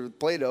culture with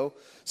Plato.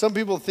 Some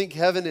people think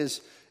heaven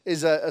is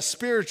a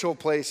spiritual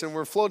place, and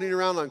we're floating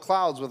around on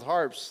clouds with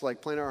harps,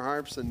 like playing our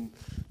harps and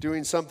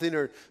doing something.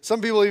 Or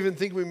some people even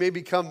think we may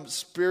become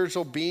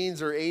spiritual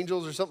beings or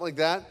angels or something like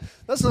that.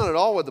 That's not at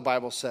all what the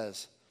Bible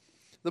says.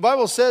 The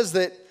Bible says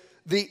that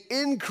the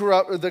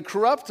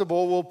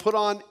corruptible will put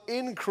on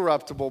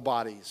incorruptible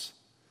bodies.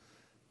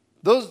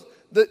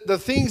 The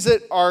things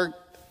that are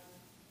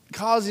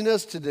causing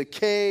us to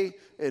decay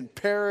and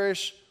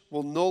perish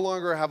will no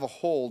longer have a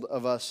hold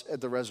of us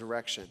at the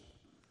resurrection.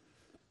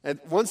 And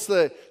once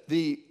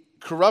the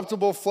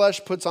corruptible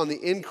flesh puts on the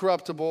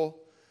incorruptible,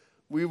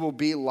 we will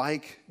be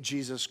like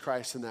Jesus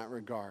Christ in that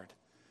regard.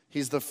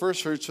 He's the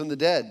first fruits from the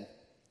dead.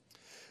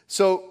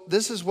 So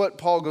this is what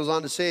Paul goes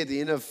on to say at the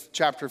end of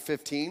chapter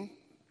 15.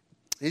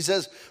 He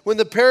says, when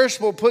the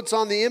perishable puts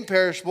on the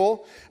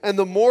imperishable, and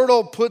the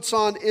mortal puts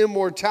on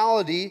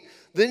immortality,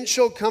 then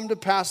shall come to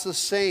pass the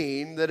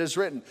saying that is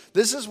written.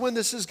 This is when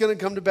this is going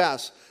to come to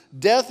pass.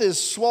 Death is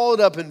swallowed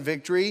up in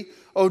victory.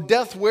 O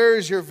death, where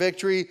is your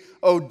victory?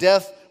 O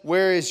death,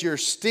 where is your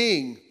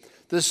sting?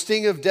 The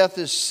sting of death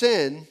is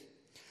sin,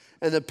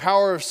 and the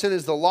power of sin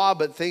is the law,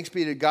 but thanks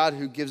be to God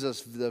who gives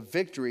us the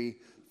victory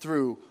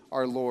through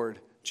our Lord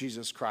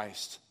Jesus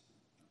Christ.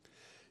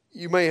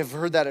 You may have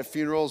heard that at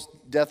funerals.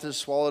 Death is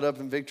swallowed up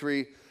in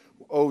victory.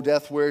 O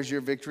death, where's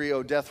your victory?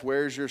 O death,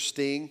 where's your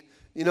sting?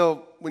 You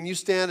know, when you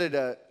stand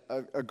at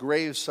a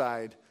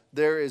graveside,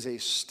 there is a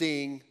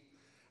sting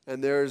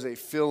and there is a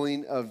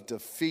feeling of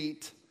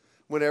defeat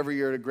whenever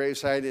you're at a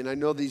graveside. And I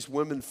know these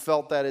women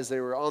felt that as they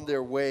were on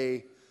their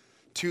way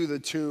to the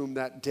tomb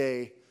that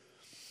day.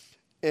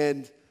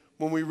 And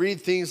when we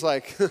read things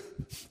like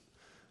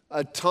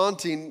a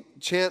taunting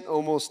chant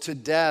almost to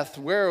death,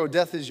 where, O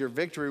death, is your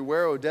victory?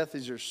 Where, O death,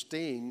 is your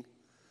sting?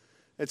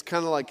 It's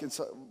kind of like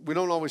we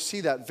don't always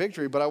see that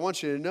victory, but I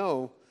want you to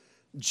know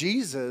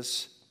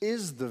Jesus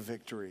is the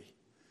victory.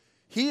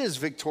 He is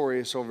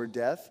victorious over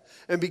death.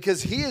 And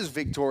because he is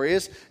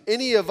victorious,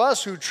 any of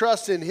us who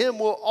trust in him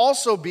will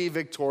also be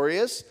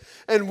victorious.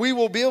 And we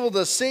will be able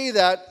to say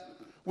that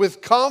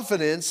with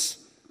confidence.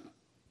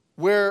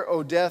 Where,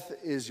 O death,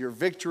 is your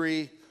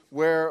victory?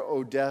 Where,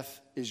 O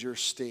death, is your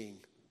sting?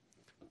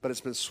 But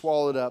it's been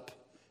swallowed up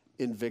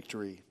in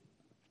victory.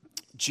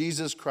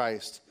 Jesus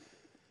Christ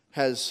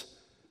has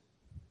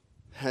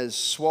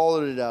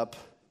swallowed it up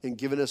and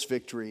given us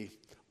victory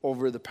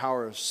over the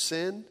power of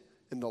sin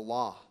and the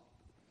law.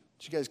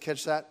 Did you guys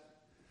catch that?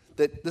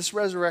 That this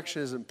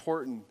resurrection is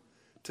important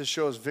to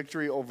show us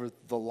victory over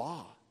the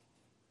law.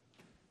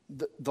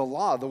 The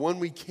law, the one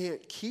we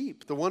can't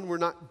keep, the one we're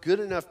not good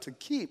enough to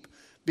keep,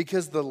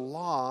 because the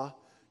law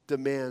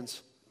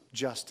demands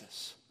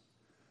justice.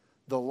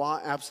 The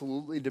law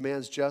absolutely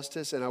demands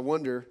justice, and I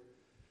wonder,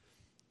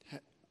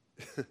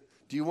 do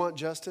you want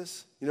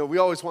justice? You know, we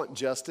always want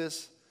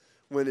justice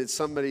when it's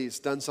somebody's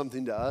done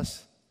something to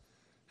us.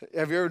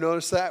 Have you ever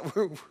noticed that?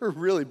 We're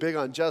really big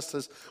on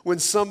justice. When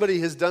somebody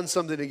has done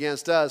something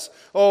against us,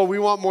 oh, we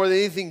want more than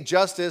anything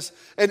justice.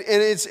 And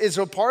it's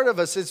a part of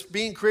us. It's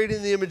being created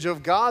in the image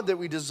of God that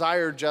we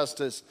desire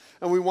justice.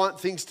 And we want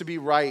things to be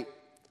right.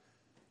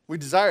 We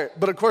desire it.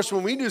 But of course,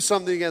 when we do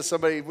something against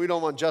somebody, we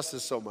don't want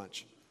justice so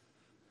much.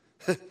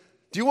 Do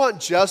you want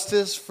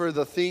justice for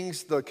the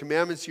things, the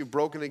commandments you've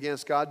broken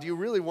against God? Do you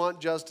really want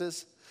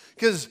justice?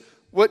 Because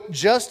what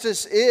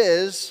justice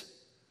is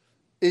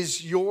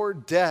your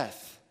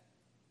death.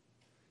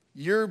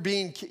 You're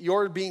being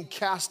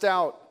cast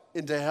out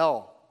into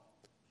hell.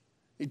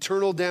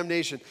 Eternal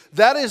damnation.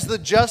 That is the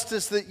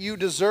justice that you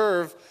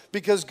deserve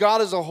because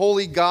God is a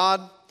holy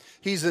God.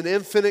 He's an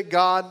infinite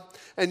God.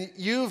 And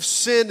you've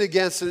sinned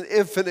against an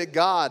infinite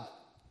God.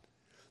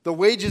 The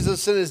wages of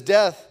sin is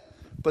death,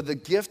 but the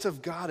gift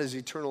of God is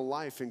eternal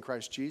life in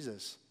Christ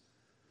Jesus.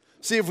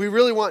 See, if we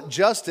really want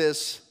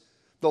justice,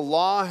 the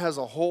law has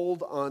a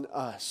hold on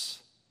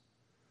us.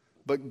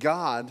 But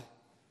God,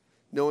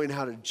 knowing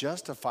how to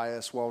justify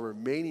us while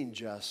remaining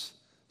just,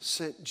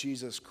 sent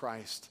Jesus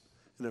Christ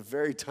in a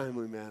very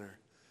timely manner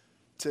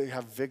to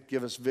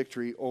give us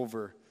victory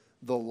over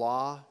the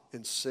law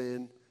and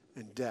sin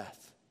and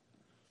death.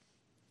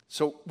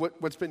 So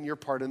what's been your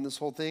part in this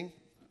whole thing?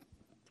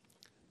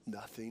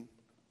 Nothing.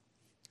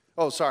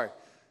 Oh, sorry.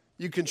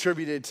 You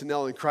contributed to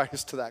nailing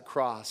Christ to that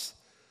cross.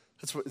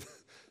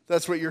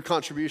 That's what your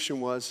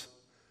contribution was.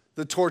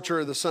 The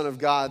torture of the Son of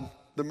God,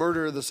 the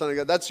murder of the Son of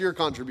God. That's your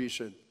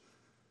contribution.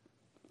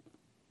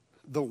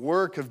 The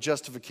work of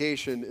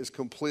justification is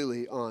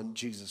completely on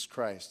Jesus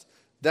Christ.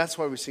 That's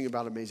why we sing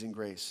about Amazing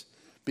Grace,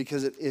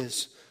 because it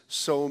is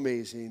so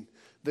amazing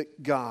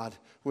that God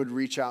would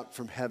reach out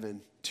from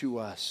heaven to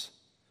us.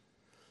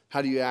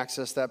 How do you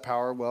access that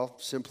power? Well,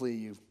 simply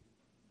you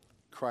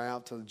cry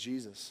out to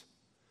Jesus.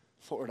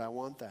 Lord, I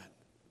want that.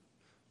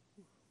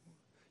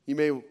 You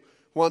may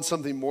want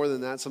something more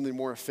than that, something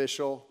more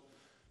official.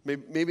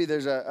 Maybe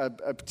there's a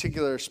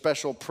particular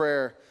special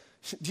prayer.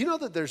 Do you know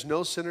that there's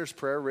no sinner's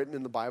prayer written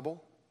in the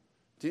Bible?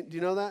 Do you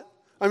know that?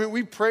 I mean,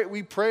 we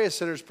pray a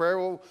sinner's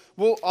prayer.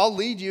 I'll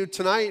lead you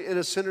tonight in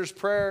a sinner's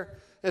prayer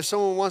if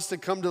someone wants to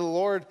come to the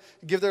Lord,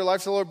 give their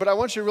life to the Lord. But I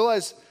want you to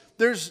realize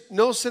there's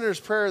no sinner's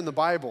prayer in the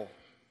Bible.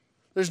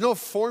 There's no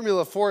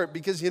formula for it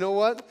because you know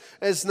what?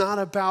 It's not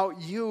about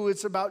you.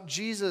 It's about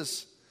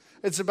Jesus.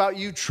 It's about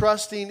you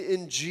trusting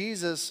in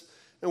Jesus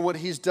and what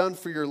he's done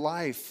for your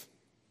life.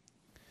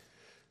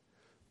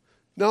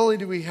 Not only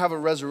do we have a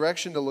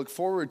resurrection to look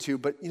forward to,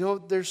 but you know,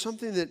 there's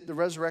something that the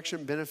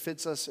resurrection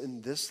benefits us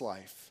in this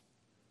life,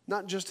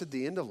 not just at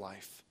the end of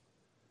life.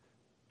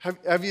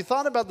 Have you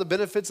thought about the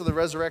benefits of the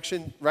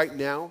resurrection right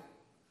now?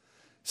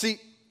 See,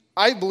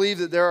 I believe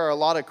that there are a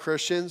lot of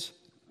Christians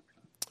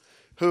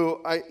who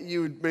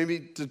you would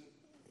maybe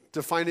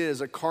define it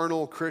as a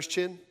carnal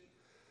Christian.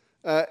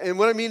 And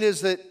what I mean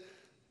is that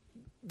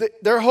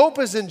their hope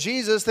is in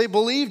Jesus. They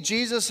believe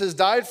Jesus has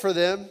died for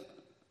them.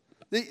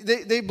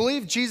 They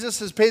believe Jesus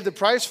has paid the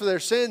price for their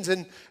sins,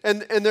 and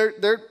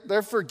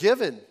they're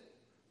forgiven.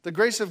 The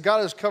grace of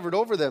God is covered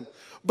over them.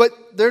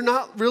 But they're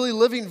not really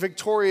living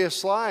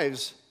victorious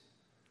lives.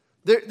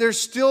 They're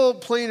still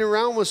playing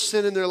around with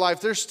sin in their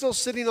life. They're still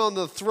sitting on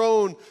the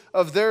throne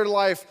of their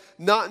life,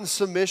 not in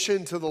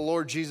submission to the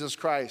Lord Jesus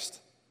Christ.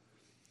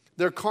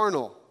 They're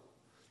carnal.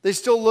 They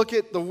still look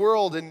at the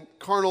world in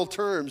carnal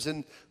terms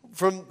and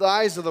from the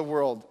eyes of the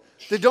world.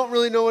 They don't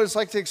really know what it's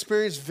like to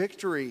experience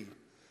victory.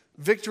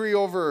 Victory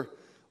over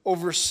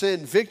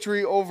sin.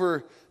 Victory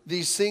over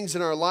these things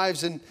in our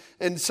lives.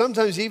 And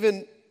sometimes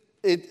even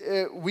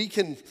we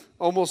can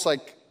almost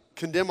like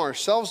condemn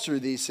ourselves through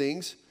these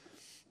things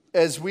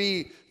as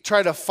we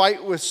try to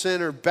fight with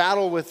sin or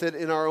battle with it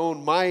in our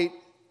own might.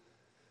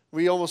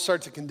 We almost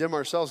start to condemn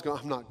ourselves, going,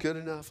 I'm not good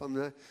enough. I'm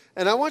not.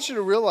 And I want you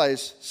to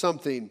realize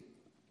something.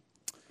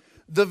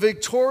 The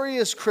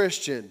victorious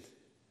Christian,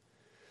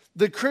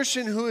 the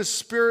Christian who is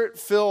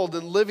Spirit-filled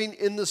and living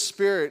in the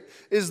Spirit,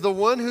 is the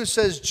one who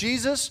says,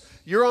 Jesus,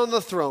 you're on the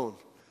throne.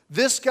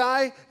 This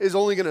guy is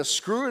only going to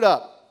screw it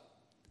up.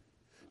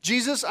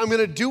 Jesus, I'm going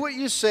to do what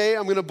you say.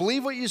 I'm going to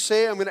believe what you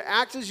say. I'm going to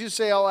act as you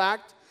say I'll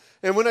act.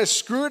 And when I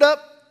screw it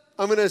up,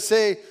 I'm going to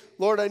say,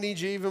 Lord, I need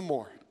you even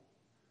more.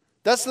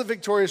 That's the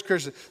victorious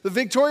Christian. The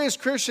victorious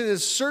Christian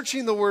is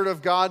searching the Word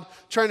of God,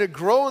 trying to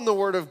grow in the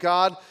Word of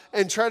God,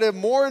 and try to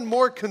more and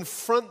more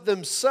confront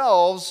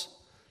themselves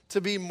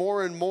to be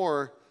more and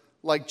more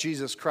like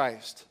Jesus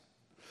Christ.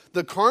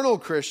 The carnal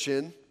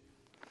Christian,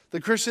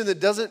 the Christian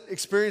that doesn't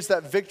experience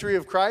that victory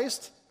of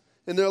Christ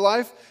in their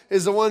life,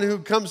 is the one who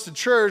comes to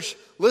church,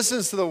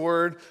 listens to the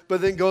Word,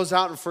 but then goes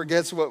out and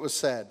forgets what was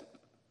said.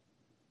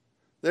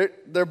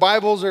 Their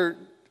Bibles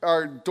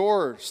are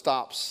door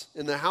stops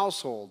in the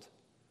household.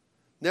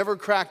 Never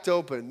cracked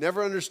open,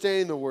 never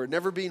understanding the Word,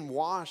 never being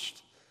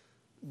washed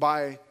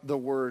by the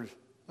Word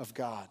of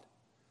God.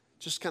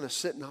 Just kind of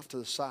sitting off to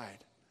the side.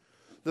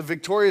 The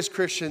victorious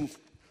Christian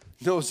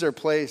knows their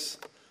place.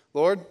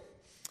 Lord,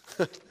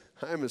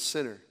 I'm a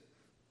sinner.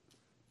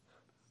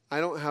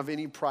 I don't have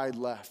any pride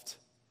left.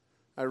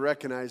 I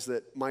recognize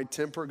that my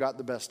temper got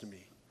the best of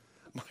me.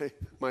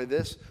 My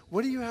this.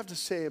 What do you have to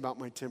say about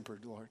my temper,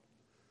 Lord?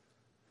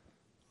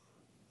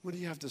 What do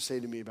you have to say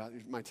to me about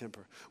my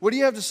temper? What do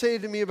you have to say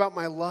to me about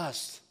my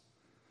lust?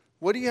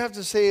 What do you have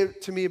to say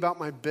to me about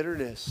my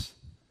bitterness?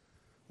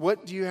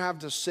 What do you have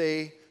to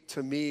say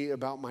to me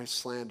about my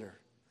slander?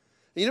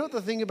 And you know what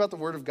the thing about the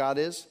Word of God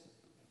is?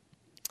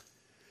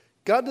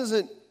 God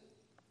doesn't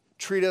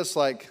treat us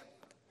like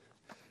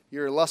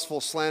you're a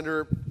lustful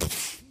slanderer,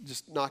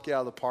 just knock you out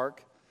of the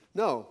park.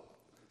 No.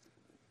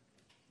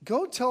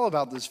 Go tell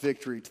about this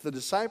victory to the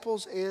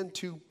disciples and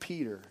to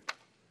Peter.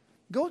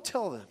 Go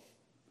tell them.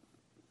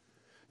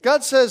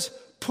 God says,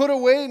 put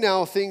away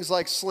now things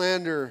like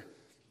slander,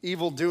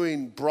 evil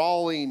doing,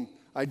 brawling,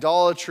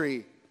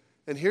 idolatry.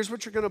 And here's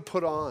what you're going to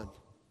put on.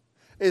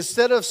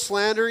 Instead of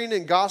slandering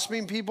and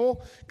gossiping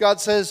people, God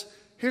says,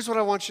 here's what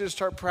I want you to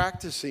start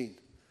practicing.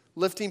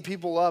 Lifting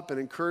people up and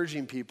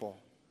encouraging people.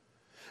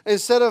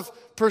 Instead of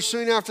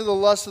pursuing after the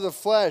lust of the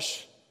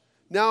flesh,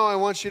 now I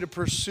want you to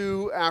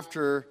pursue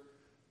after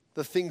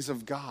the things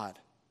of God.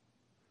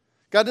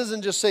 God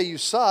doesn't just say you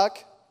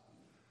suck.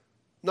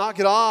 Knock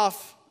it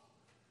off.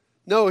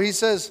 No, he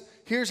says,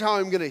 here's how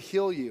I'm going to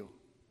heal you.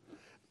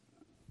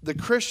 The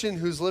Christian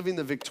who's living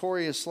the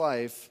victorious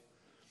life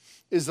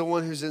is the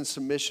one who's in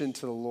submission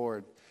to the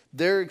Lord.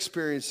 They're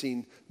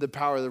experiencing the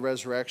power of the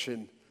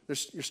resurrection.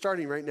 You're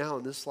starting right now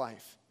in this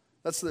life.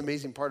 That's the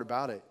amazing part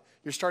about it.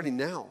 You're starting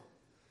now.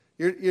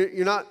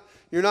 You're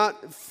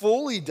not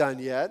fully done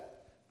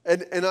yet.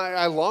 And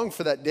I long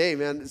for that day,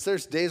 man.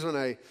 There's days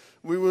when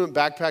we went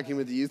backpacking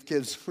with the youth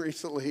kids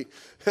recently,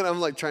 and I'm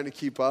like trying to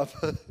keep up,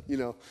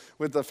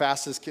 with the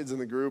fastest kids in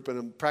the group, and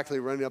I'm practically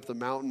running up the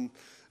mountain.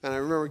 And I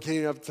remember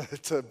getting up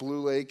to Blue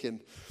Lake, and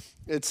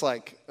it's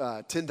like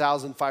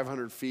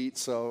 10,500 feet,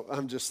 so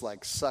I'm just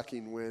like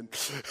sucking wind.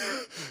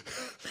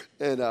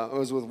 And I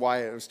was with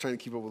Wyatt. I was trying to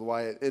keep up with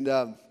Wyatt.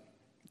 And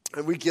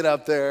we get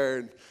up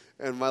there,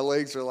 and my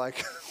legs are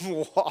like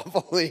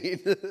wobbling.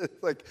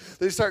 Like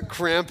they start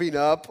cramping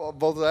up on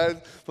both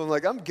sides. But I'm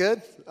like, I'm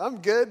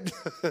good.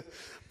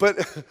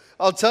 But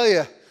I'll tell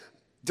you,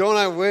 don't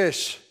I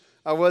wish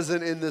I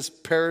wasn't in this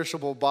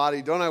perishable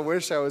body? Don't I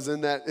wish I was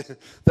in that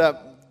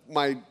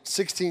my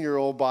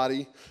 16-year-old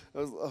body? I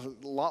was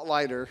a lot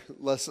lighter,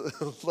 less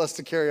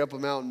to carry up a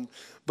mountain.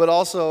 But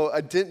also, I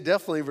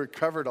definitely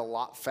recovered a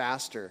lot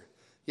faster.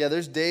 Yeah,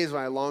 there's days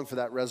when I long for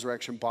that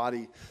resurrection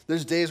body.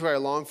 There's days where I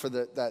long for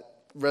that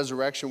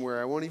resurrection where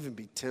I won't even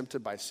be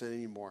tempted by sin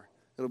anymore.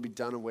 It'll be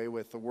done away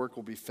with. The work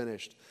will be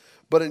finished.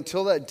 But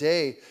until that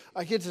day,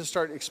 I get to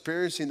start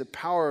experiencing the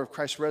power of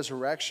Christ's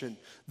resurrection,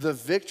 the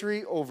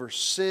victory over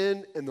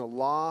sin and the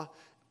law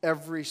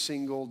every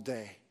single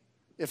day.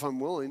 If I'm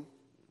willing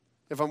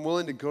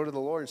to go to the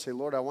Lord and say,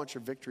 Lord, I want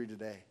your victory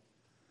today.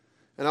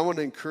 And I want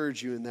to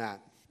encourage you in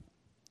that.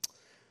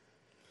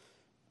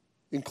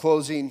 In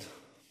closing,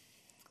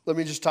 let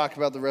me just talk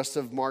about the rest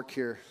of Mark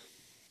here.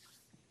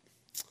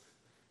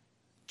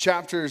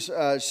 chapters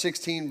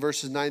 16,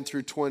 verses 9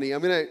 through 20.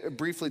 I'm going to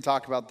briefly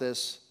talk about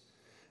this,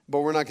 but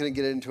we're not going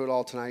to get into it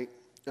all tonight.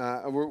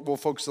 We'll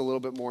focus a little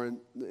bit more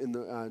in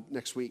the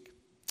next week.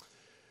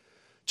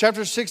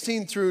 Chapter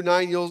 16 through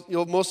 9,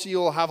 most of you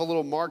will have a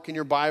little mark in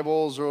your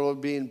Bibles, or it'll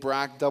be in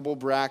double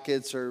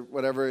brackets or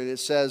whatever, and it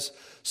says,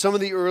 some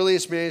of the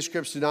earliest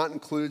manuscripts do not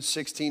include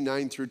 16,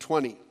 9 through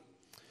 20.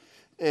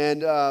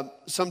 And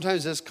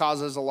sometimes this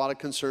causes a lot of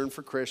concern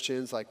for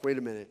Christians, like, wait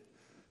a minute,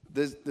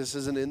 this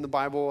isn't in the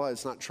Bible,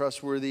 it's not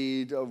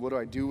trustworthy, what do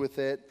I do with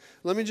it?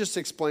 Let me just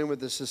explain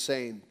what this is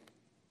saying,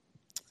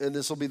 and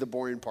this will be the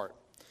boring part.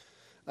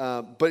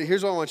 But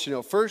here's what I want you to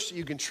know. First,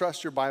 you can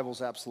trust your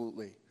Bibles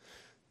absolutely.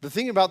 The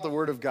thing about the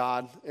Word of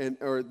God,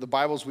 or the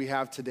Bibles we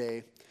have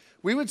today,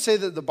 we would say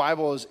that the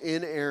Bible is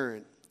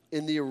inerrant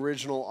in the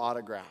original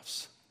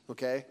autographs,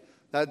 okay?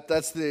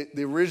 That's the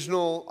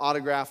original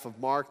autograph of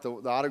Mark, the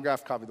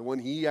autograph copy, the one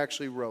he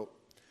actually wrote.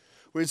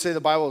 We would say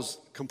the Bible is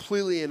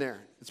completely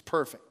inerrant. It's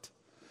perfect,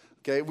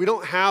 okay? We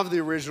don't have the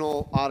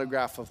original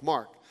autograph of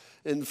Mark.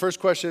 And the first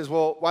question is,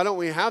 well, why don't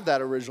we have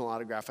that original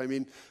autograph? I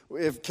mean,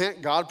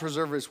 can't God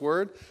preserve his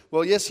word?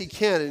 Well, yes, he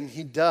can, and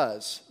he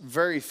does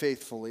very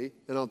faithfully,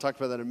 and I'll talk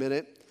about that in a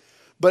minute.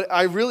 But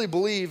I really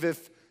believe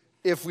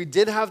if we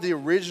did have the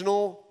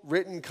original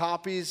written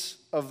copies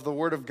of the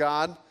Word of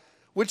God,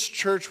 which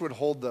church would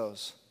hold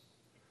those?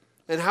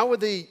 And how would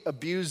they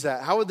abuse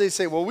that? How would they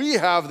say, well, we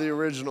have the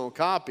original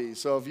copy,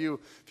 so if you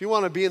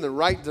want to be in the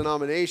right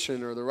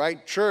denomination or the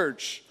right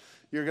church,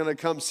 you're going to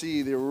come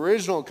see the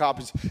original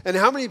copies. And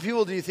how many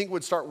people do you think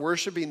would start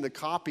worshiping the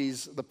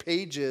copies, the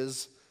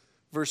pages,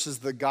 versus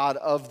the God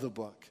of the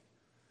book?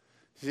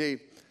 See,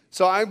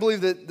 so I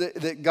believe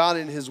that God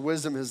in his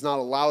wisdom has not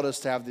allowed us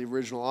to have the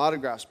original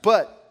autographs.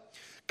 But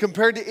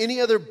compared to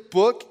any other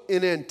book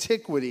in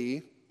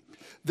antiquity,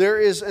 there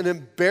is an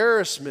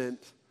embarrassment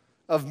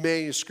of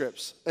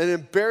manuscripts, an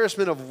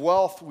embarrassment of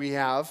wealth we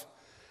have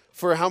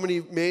for how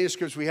many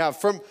manuscripts we have.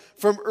 From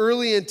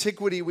early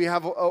antiquity, we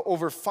have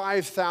over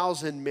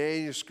 5,000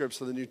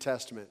 manuscripts of the New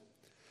Testament.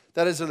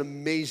 That is an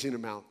amazing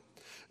amount.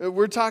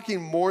 We're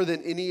talking more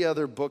than any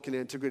other book in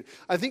antiquity.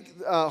 I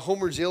think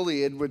Homer's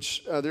Iliad,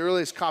 which the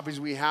earliest copies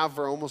we have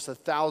are almost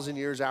 1,000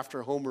 years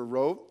after Homer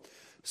wrote,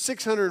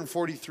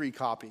 643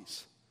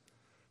 copies,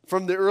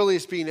 from the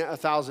earliest being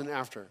 1,000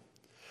 after.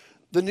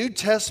 The New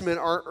Testament,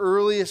 our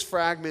earliest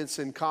fragments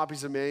and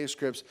copies of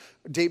manuscripts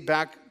date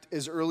back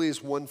as early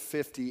as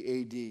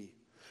 150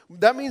 AD.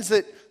 That means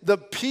that the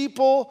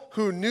people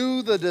who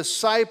knew the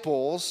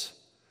disciples,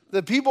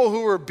 the people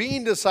who were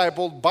being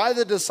discipled by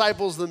the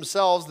disciples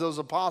themselves, those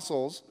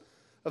apostles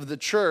of the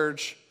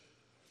church,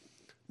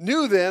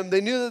 knew them. They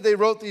knew that they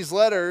wrote these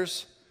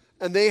letters,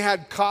 and they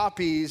had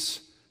copies,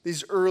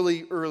 these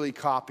early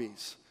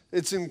copies.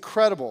 It's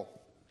incredible.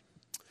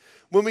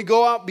 When we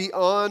go out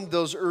beyond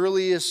those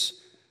earliest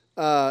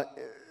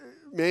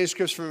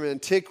manuscripts from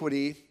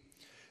antiquity,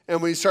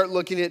 and we start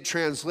looking at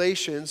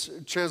translations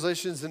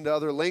into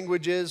other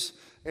languages,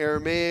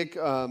 Aramaic,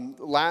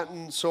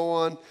 Latin, so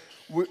on,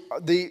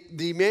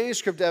 the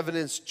manuscript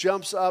evidence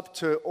jumps up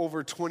to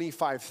over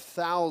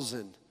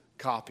 25,000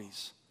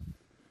 copies.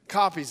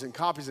 Copies and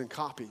copies and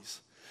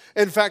copies.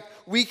 In fact,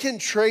 we can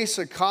trace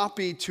a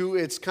copy to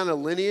its kind of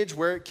lineage,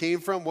 where it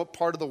came from, what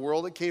part of the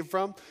world it came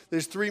from.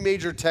 There's three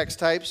major text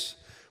types.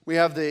 We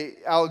have the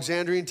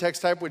Alexandrian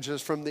text type, which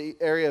is from the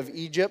area of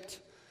Egypt.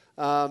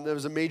 There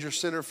was a major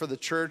center for the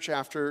church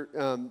after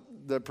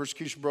the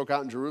persecution broke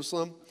out in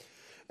Jerusalem.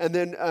 And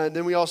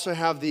then we also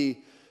have the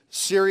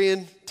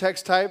Syrian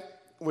text type,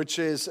 which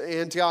is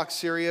Antioch,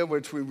 Syria,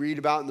 which we read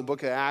about in the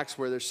book of Acts,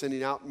 where they're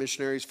sending out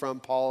missionaries from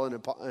Paul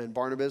and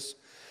Barnabas.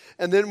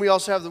 And then we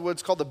also have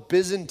what's called the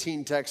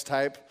Byzantine text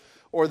type,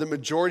 or the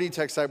majority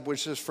text type,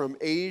 which is from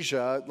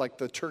Asia, like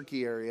the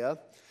Turkey area.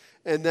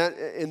 And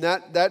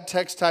that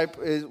text type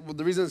is, well,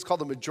 the reason it's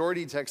called the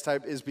majority text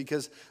type is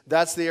because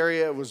that's the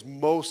area it was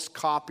most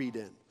copied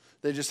in.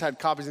 They just had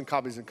copies and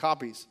copies and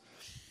copies.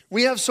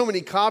 We have so many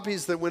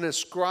copies that when a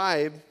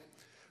scribe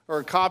or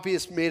a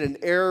copyist made an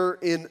error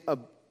in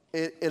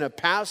a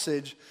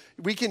passage,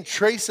 we can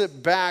trace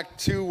it back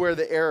to where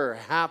the error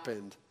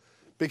happened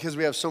because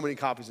we have so many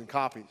copies and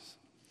copies.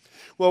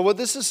 Well, what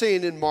this is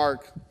saying in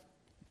Mark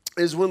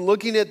is when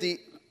looking at the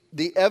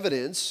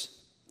evidence,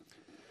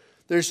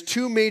 there's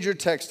two major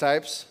text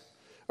types,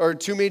 or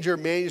two major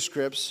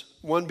manuscripts,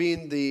 one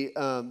being the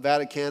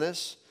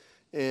Vaticanus,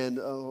 and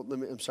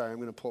I'm sorry, I'm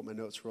going to pull up my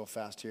notes real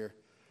fast here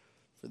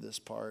for this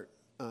part.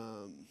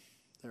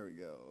 There we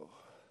go.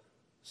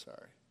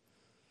 Sorry.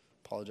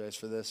 Apologize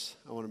for this.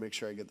 I want to make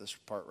sure I get this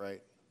part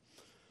right.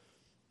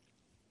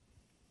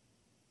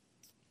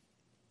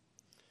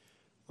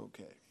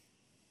 Okay.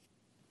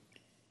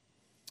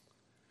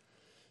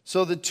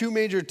 So the two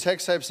major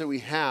text types that we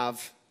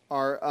have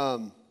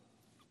are,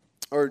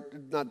 or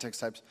not text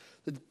types,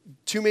 the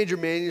two major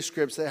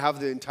manuscripts that have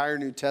the entire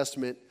New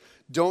Testament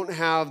don't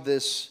have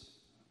this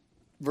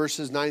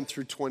verses 9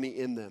 through 20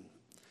 in them.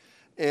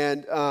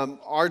 And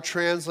our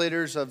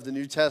translators of the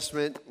New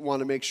Testament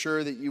want to make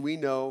sure that we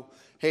know,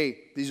 hey,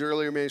 these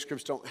earlier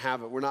manuscripts don't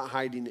have it. We're not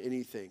hiding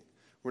anything.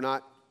 We're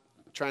not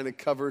trying to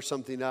cover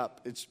something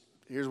up.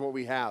 Here's what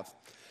we have.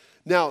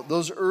 Now,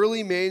 those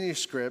early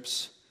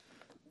manuscripts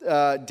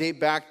date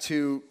back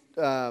to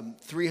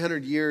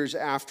 300 years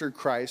after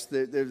Christ.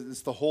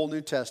 It's the whole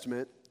New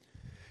Testament.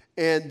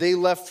 And they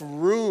left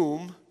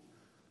room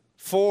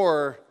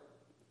for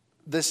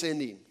this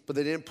ending, but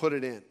they didn't put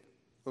it in.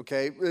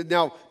 Okay?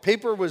 Now,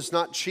 paper was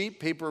not cheap.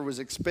 Paper was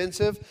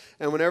expensive.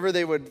 And whenever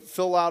they would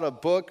fill out a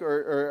book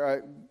or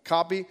a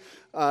copy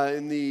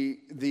in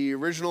the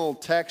original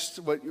text,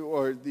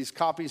 or these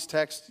copies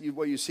text,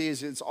 what you see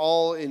is it's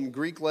all in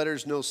Greek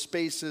letters, no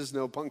spaces,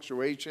 no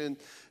punctuation.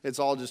 It's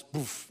all just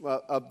poof,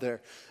 up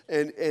there.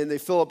 And they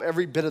fill up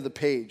every bit of the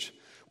page.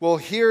 Well,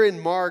 here in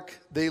Mark,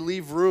 they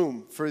leave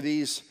room for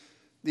these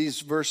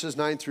verses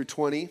 9 through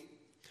 20,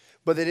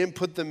 but they didn't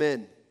put them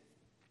in.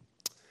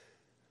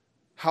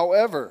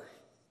 However,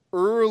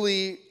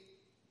 early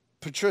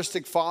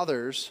patristic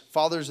fathers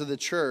of the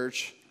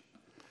church,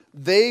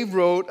 they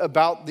wrote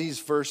about these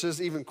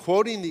verses, even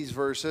quoting these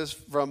verses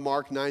from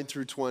Mark 9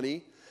 through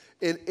 20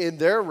 in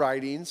their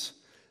writings,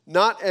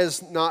 not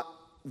as not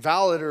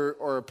valid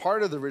or a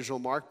part of the original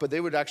Mark, but they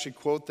would actually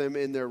quote them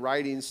in their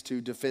writings to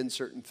defend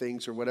certain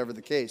things or whatever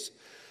the case.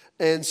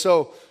 And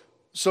so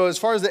as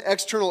far as the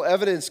external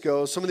evidence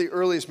goes, some of the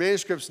earliest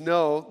manuscripts,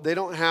 no, they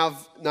don't have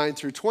 9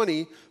 through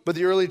 20, but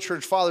the early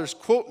church fathers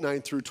quote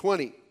 9 through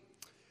 20.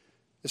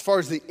 As far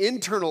as the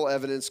internal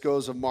evidence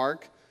goes of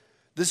Mark,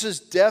 this is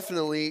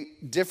definitely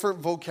different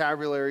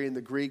vocabulary in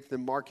the Greek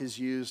than Mark has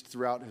used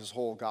throughout his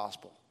whole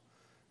gospel.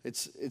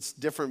 It's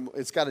different.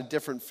 It's got a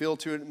different feel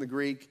to it in the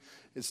Greek.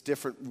 It's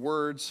different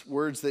words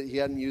that he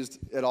hadn't used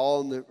at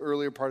all in the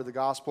earlier part of the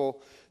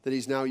gospel that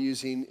he's now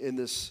using in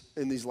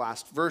these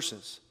last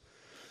verses.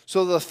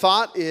 So the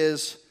thought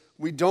is,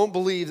 we don't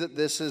believe that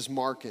this is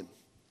Markan.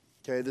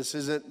 Okay, this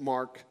isn't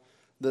Mark.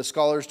 The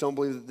scholars don't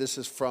believe that this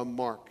is from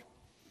Mark.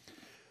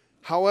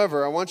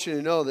 However, I want you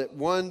to know that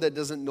that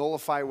doesn't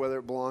nullify whether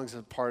it belongs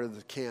as part of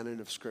the canon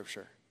of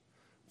Scripture.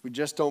 We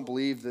just don't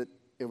believe that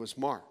it was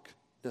Mark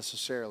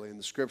necessarily in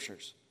the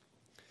Scriptures.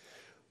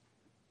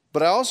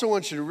 But I also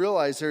want you to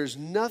realize there's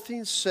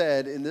nothing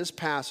said in this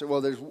passage.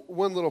 Well, there's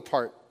one little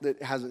part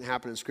that hasn't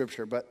happened in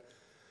Scripture, but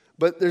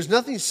there's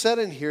nothing said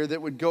in here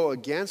that would go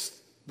against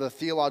the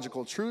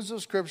theological truths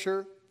of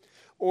Scripture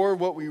or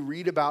what we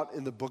read about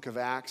in the book of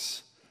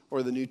Acts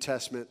or the New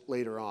Testament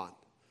later on.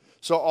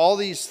 So all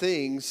these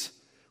things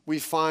we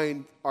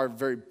find are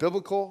very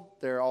biblical.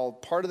 They're all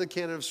part of the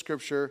canon of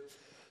Scripture.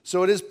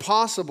 So it is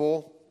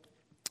possible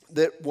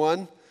that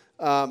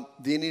the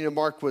ending of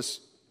Mark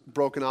was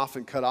broken off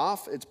and cut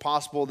off. It's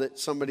possible that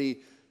somebody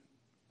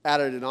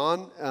added it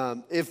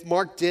on. If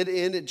Mark did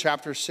end at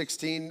chapter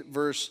 16,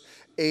 verse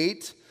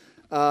 8,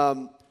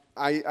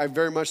 I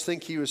very much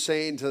think he was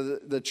saying to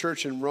the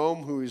church in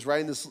Rome, who he's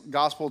writing this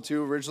gospel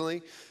to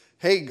originally,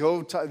 hey,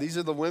 these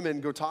are the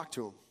women, go talk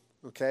to them,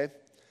 okay?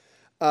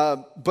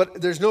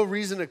 But there's no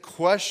reason to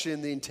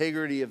question the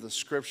integrity of the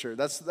Scripture.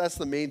 That's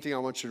the main thing I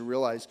want you to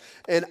realize.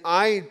 And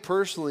I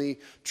personally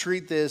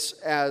treat this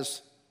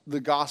as the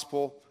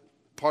gospel,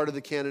 part of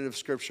the canon of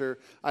Scripture.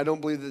 I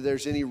don't believe that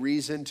there's any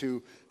reason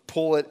to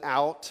pull it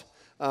out.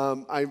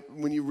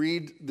 When you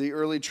read the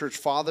early church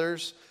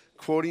fathers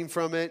quoting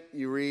from it,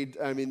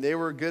 they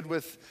were good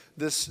with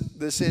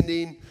this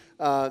ending.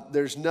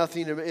 There's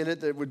nothing in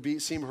it that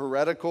would seem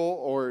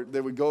heretical or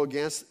that would go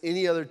against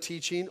any other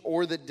teaching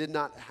or that did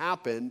not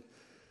happen.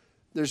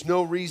 There's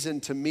no reason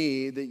to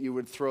me that you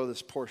would throw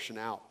this portion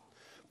out.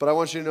 But I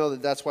want you to know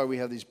that that's why we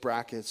have these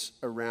brackets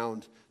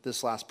around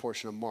this last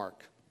portion of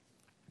Mark.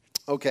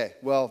 Okay,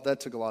 well, that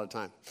took a lot of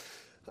time.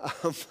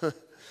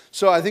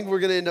 So I think we're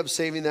going to end up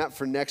saving that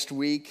for next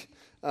week,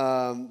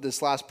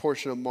 this last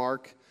portion of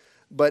Mark.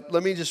 But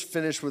let me just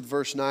finish with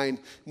verse 9.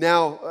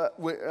 Now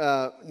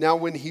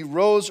when he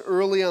rose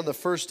early on the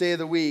first day of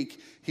the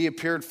week, he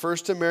appeared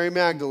first to Mary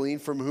Magdalene,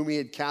 from whom he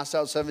had cast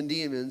out 7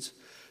 demons.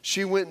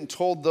 She went and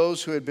told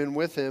those who had been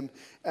with him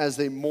as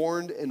they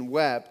mourned and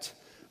wept.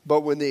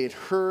 But when they had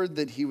heard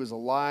that he was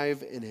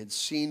alive and had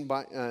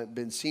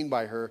been seen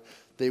by her,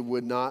 they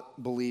would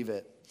not believe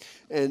it.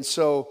 And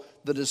so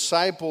the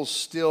disciples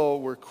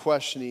still were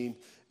questioning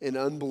in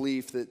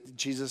unbelief that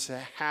Jesus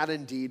had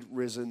indeed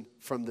risen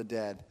from the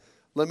dead.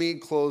 Let me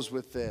close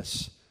with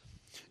this.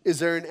 Is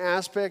there an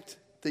aspect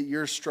that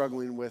you're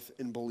struggling with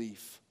in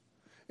belief?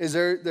 Is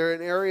there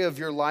an area of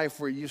your life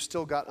where you've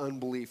still got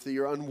unbelief, that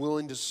you're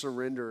unwilling to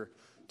surrender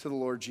to the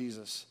Lord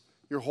Jesus?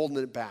 You're holding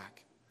it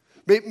back.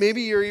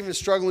 Maybe you're even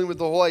struggling with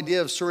the whole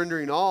idea of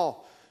surrendering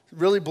all,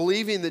 really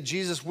believing that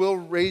Jesus will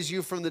raise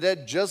you from the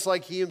dead just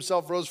like he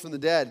himself rose from the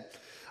dead.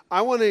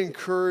 I want to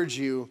encourage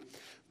you,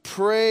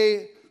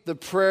 pray the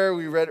prayer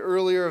we read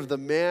earlier of the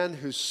man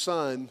whose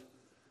son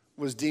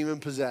was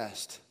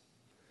demon-possessed.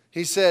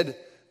 He said,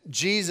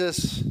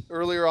 Jesus,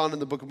 earlier on in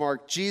the book of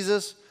Mark,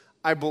 Jesus,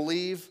 I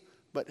believe,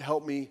 but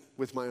help me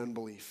with my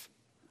unbelief.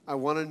 I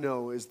want to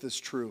know, is this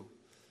true?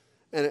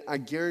 And I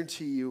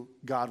guarantee you,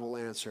 God will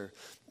answer.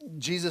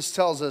 Jesus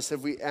tells us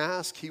if we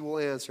ask, he will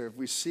answer. If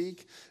we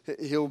seek,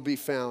 he'll be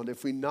found.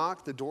 If we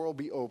knock, the door will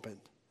be opened.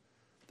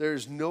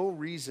 there's no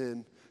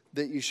reason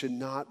that you should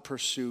not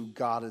pursue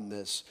God in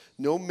this.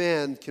 No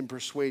man can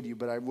persuade you,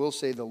 but I will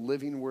say the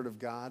living word of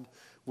God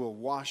will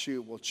wash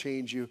you, will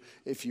change you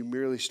if you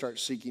merely start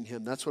seeking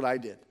him. That's what I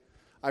did.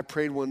 I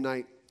prayed one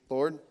night,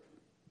 Lord,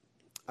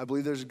 I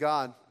believe there's a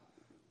God.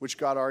 Which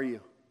God are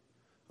you?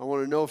 I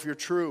want to know if you're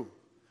true.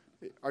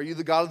 Are you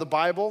the God of the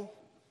Bible?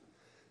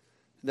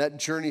 That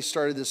journey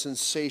started this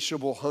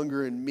insatiable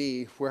hunger in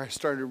me where I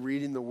started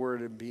reading the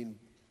word and being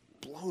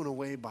blown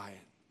away by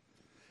it.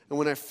 And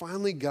when I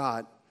finally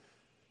got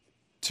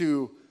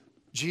to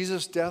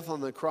Jesus' death on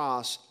the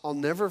cross, I'll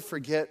never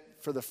forget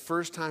for the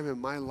first time in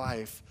my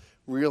life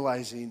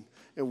realizing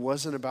it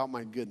wasn't about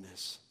my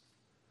goodness.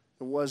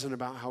 It wasn't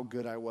about how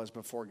good I was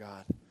before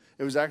God.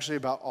 It was actually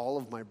about all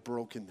of my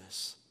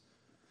brokenness.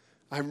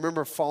 I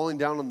remember falling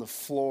down on the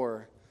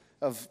floor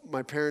of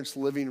my parents'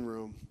 living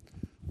room,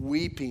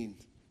 weeping,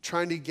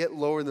 trying to get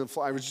lower than the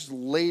floor. I was just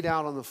laid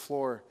out on the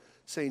floor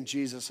saying,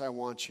 Jesus, I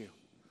want you.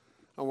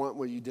 I want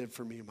what you did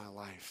for me in my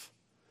life.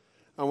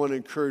 I want to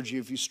encourage you,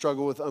 if you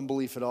struggle with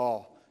unbelief at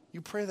all,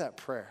 you pray that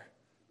prayer.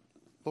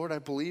 Lord, I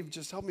believe,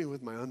 just help me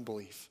with my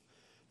unbelief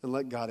and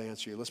let God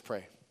answer you. Let's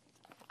pray.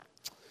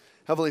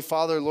 Heavenly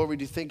Father, Lord, we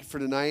do thank you for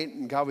tonight.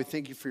 And God, we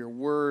thank you for your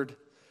word.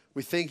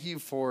 We thank you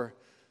for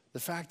the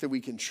fact that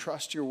we can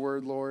trust your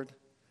word, Lord,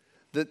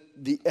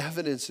 that the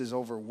evidence is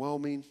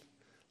overwhelming,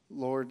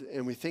 Lord.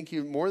 And we thank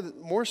you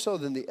more so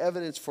than the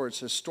evidence for its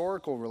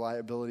historical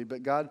reliability,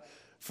 but God,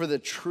 for the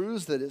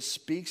truths that it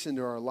speaks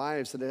into our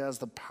lives, that it has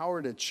the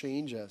power to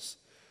change us,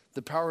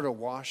 the power to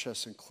wash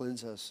us and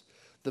cleanse us,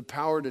 the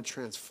power to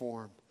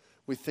transform.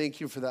 We thank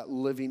you for that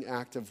living,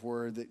 active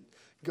word that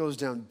goes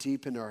down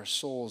deep into our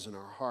souls and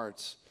our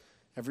hearts,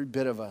 every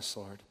bit of us,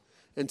 Lord.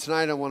 And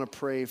tonight I want to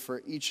pray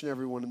for each and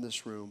every one in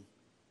this room.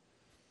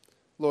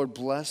 Lord,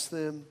 bless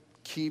them,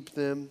 keep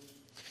them.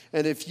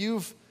 And if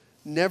you've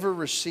never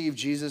received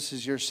Jesus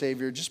as your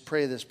Savior, just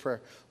pray this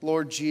prayer.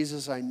 Lord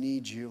Jesus, I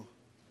need you.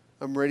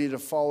 I'm ready to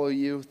follow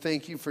you.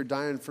 Thank you for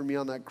dying for me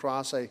on that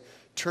cross. I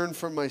turn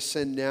from my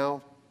sin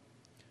now.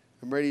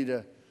 I'm ready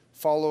to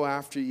follow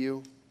after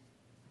you.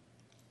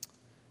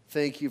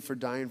 Thank you for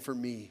dying for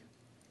me.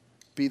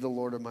 Be the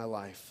Lord of my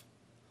life.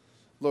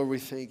 Lord, we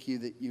thank you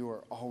that you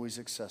are always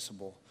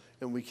accessible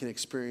and we can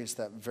experience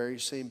that very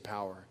same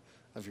power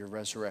of your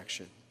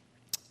resurrection.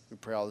 We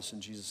pray all this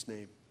in Jesus'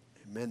 name.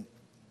 Amen.